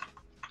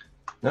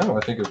now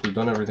I think if we've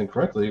done everything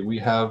correctly, we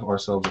have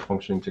ourselves a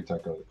functioning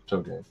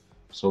tic-tac-toe game.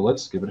 So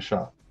let's give it a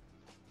shot.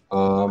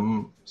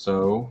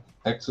 So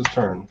X's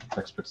turn.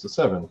 X picks a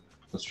 7.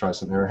 Let's try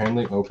some error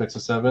handling. O picks a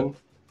 7.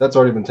 That's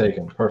already been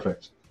taken.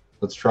 Perfect.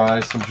 Let's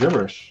try some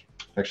gibberish.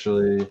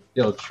 Actually,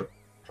 yeah, let's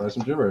try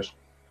some gibberish.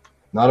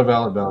 Not a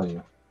valid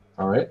value.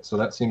 All right, so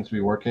that seems to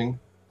be working.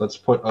 Let's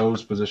put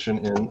O's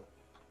position in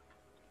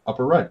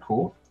upper right.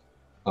 Cool.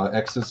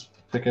 X is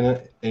picking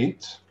an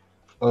 8.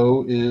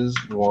 O is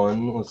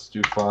 1. Let's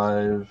do 5.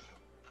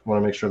 I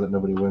want to make sure that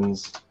nobody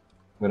wins.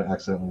 I'm going to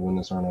accidentally win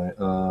this, aren't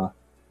I?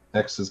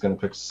 X is going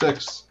to pick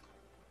 6.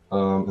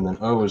 And then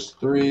O is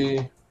 3.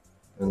 And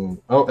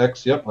then, oh,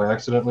 X, yep, I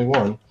accidentally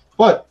won.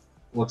 But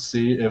let's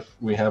see if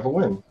we have a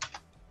win.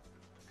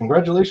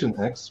 Congratulations,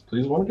 X.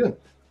 Please win again.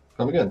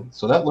 Come again.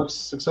 So that looks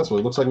successful.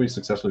 It looks like we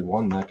successfully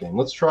won that game.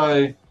 Let's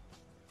try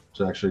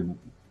to actually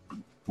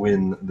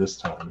win this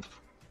time.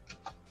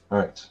 All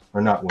right.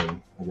 Or not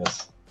win, I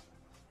guess.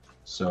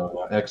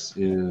 So X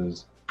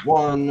is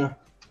 1.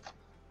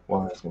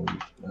 Y is going to be,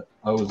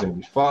 O is going to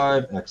be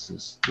 5. X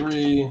is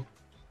 3.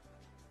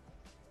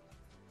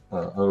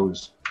 O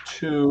is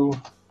 2.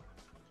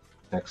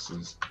 X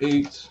is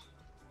 8.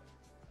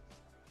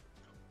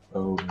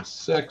 O is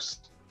 6.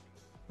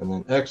 And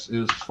then X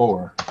is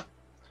 4.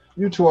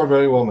 You two are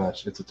very well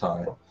matched. It's a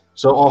tie.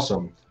 So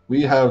awesome.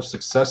 We have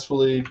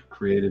successfully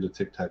created a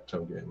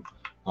tic-tac-toe game.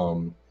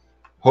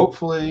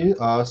 Hopefully,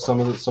 some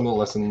of the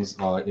lessons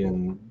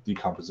in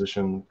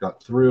decomposition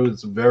got through.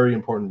 It's a very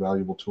important,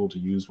 valuable tool to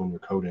use when you're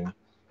coding.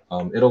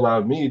 It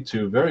allowed me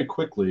to very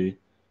quickly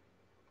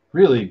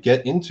really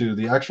get into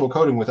the actual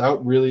coding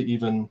without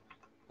even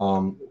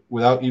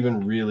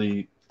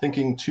really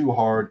thinking too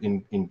hard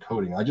in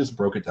coding. I just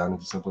broke it down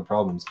into simpler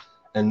problems.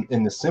 And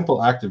in the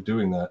simple act of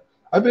doing that,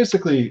 I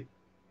basically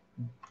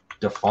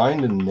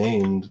defined and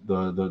named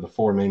the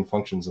 4 main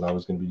functions that I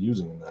was going to be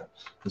using in that.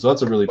 And so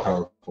that's a really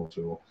powerful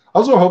tool. I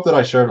also hope that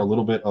I shared a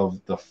little bit of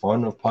the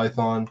fun of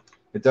Python.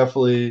 It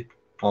definitely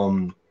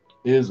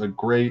is a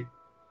great,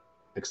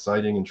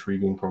 exciting,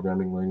 intriguing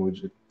programming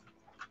language. It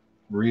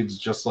reads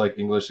just like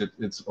English.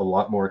 It's a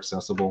lot more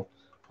accessible.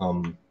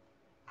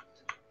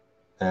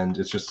 And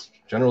it's just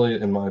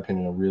generally, in my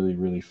opinion, a really,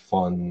 really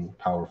fun,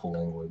 powerful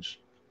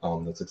language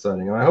that's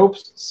exciting. And I hope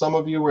some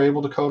of you were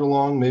able to code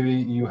along. Maybe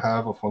you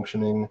have a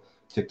functioning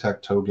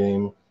tic-tac-toe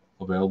game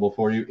available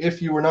for you.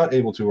 If you were not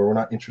able to or were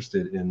not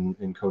interested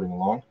in coding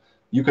along,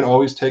 you can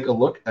always take a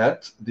look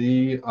at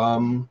the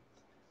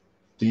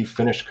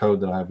finished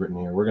code that I have written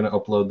here. We're going to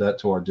upload that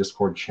to our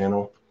Discord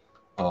channel.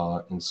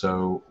 And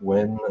so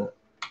when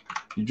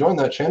you join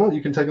that channel,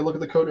 you can take a look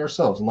at the code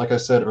yourselves. And like I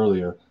said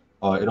earlier,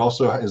 it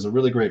also is a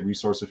really great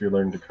resource if you're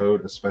learning to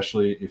code,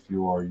 especially if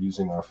you are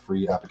using our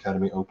free App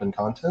Academy open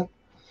content.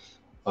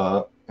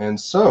 And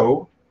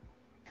so,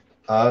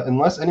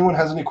 unless anyone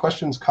has any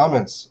questions,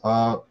 comments,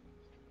 I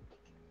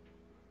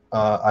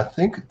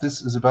think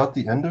this is about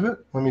the end of it.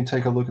 Let me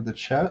take a look at the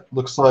chat.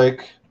 Looks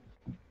like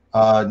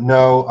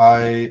no,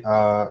 I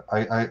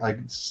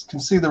can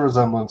see the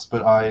resemblance,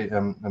 but I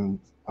am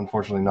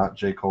unfortunately not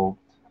J. Cole.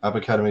 App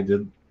Academy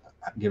did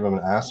give him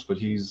an ask, but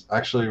he's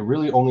actually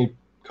really only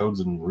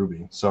codes in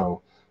Ruby,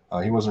 so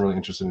he wasn't really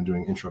interested in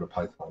doing intro to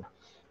Python.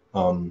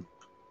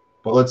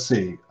 But let's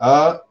see.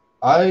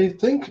 I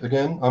think,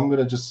 again, I'm going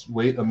to just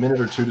wait a minute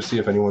or two to see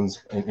if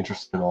anyone's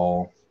interested at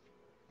all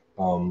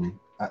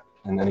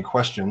in any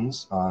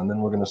questions, and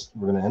then we're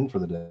gonna end for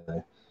the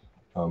day.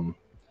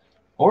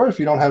 Or if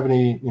you don't have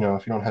any,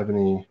 if you don't have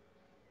any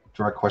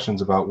direct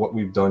questions about what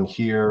we've done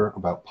here,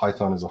 about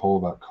Python as a whole,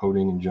 about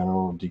coding in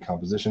general,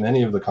 decomposition,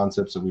 any of the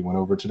concepts that we went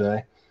over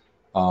today,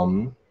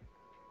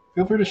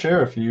 feel free to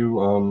share if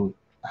you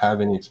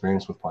have any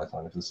experience with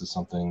Python, if this is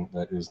something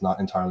that is not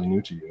entirely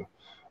new to you.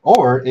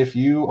 Or if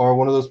you are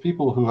one of those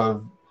people who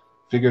have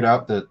figured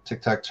out that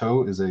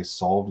tic-tac-toe is a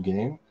solved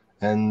game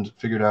and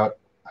figured out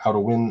how to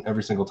win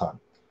every single time.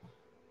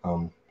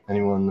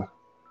 Anyone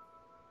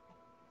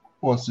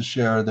wants to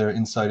share their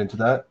insight into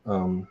that,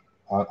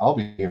 I'll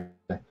be here.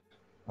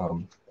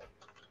 All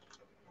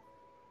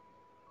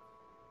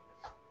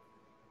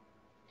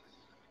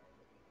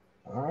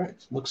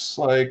right, looks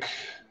like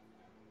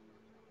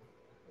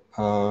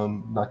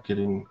not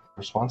getting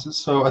responses.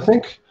 So I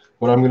think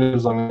what I'm going to do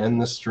is I'm going to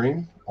end this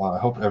stream. I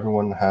hope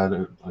everyone had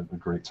a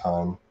great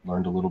time,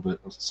 learned a little bit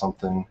of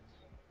something,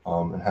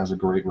 and has a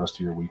great rest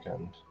of your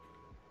weekend.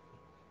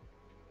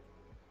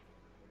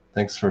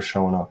 Thanks for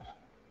showing up.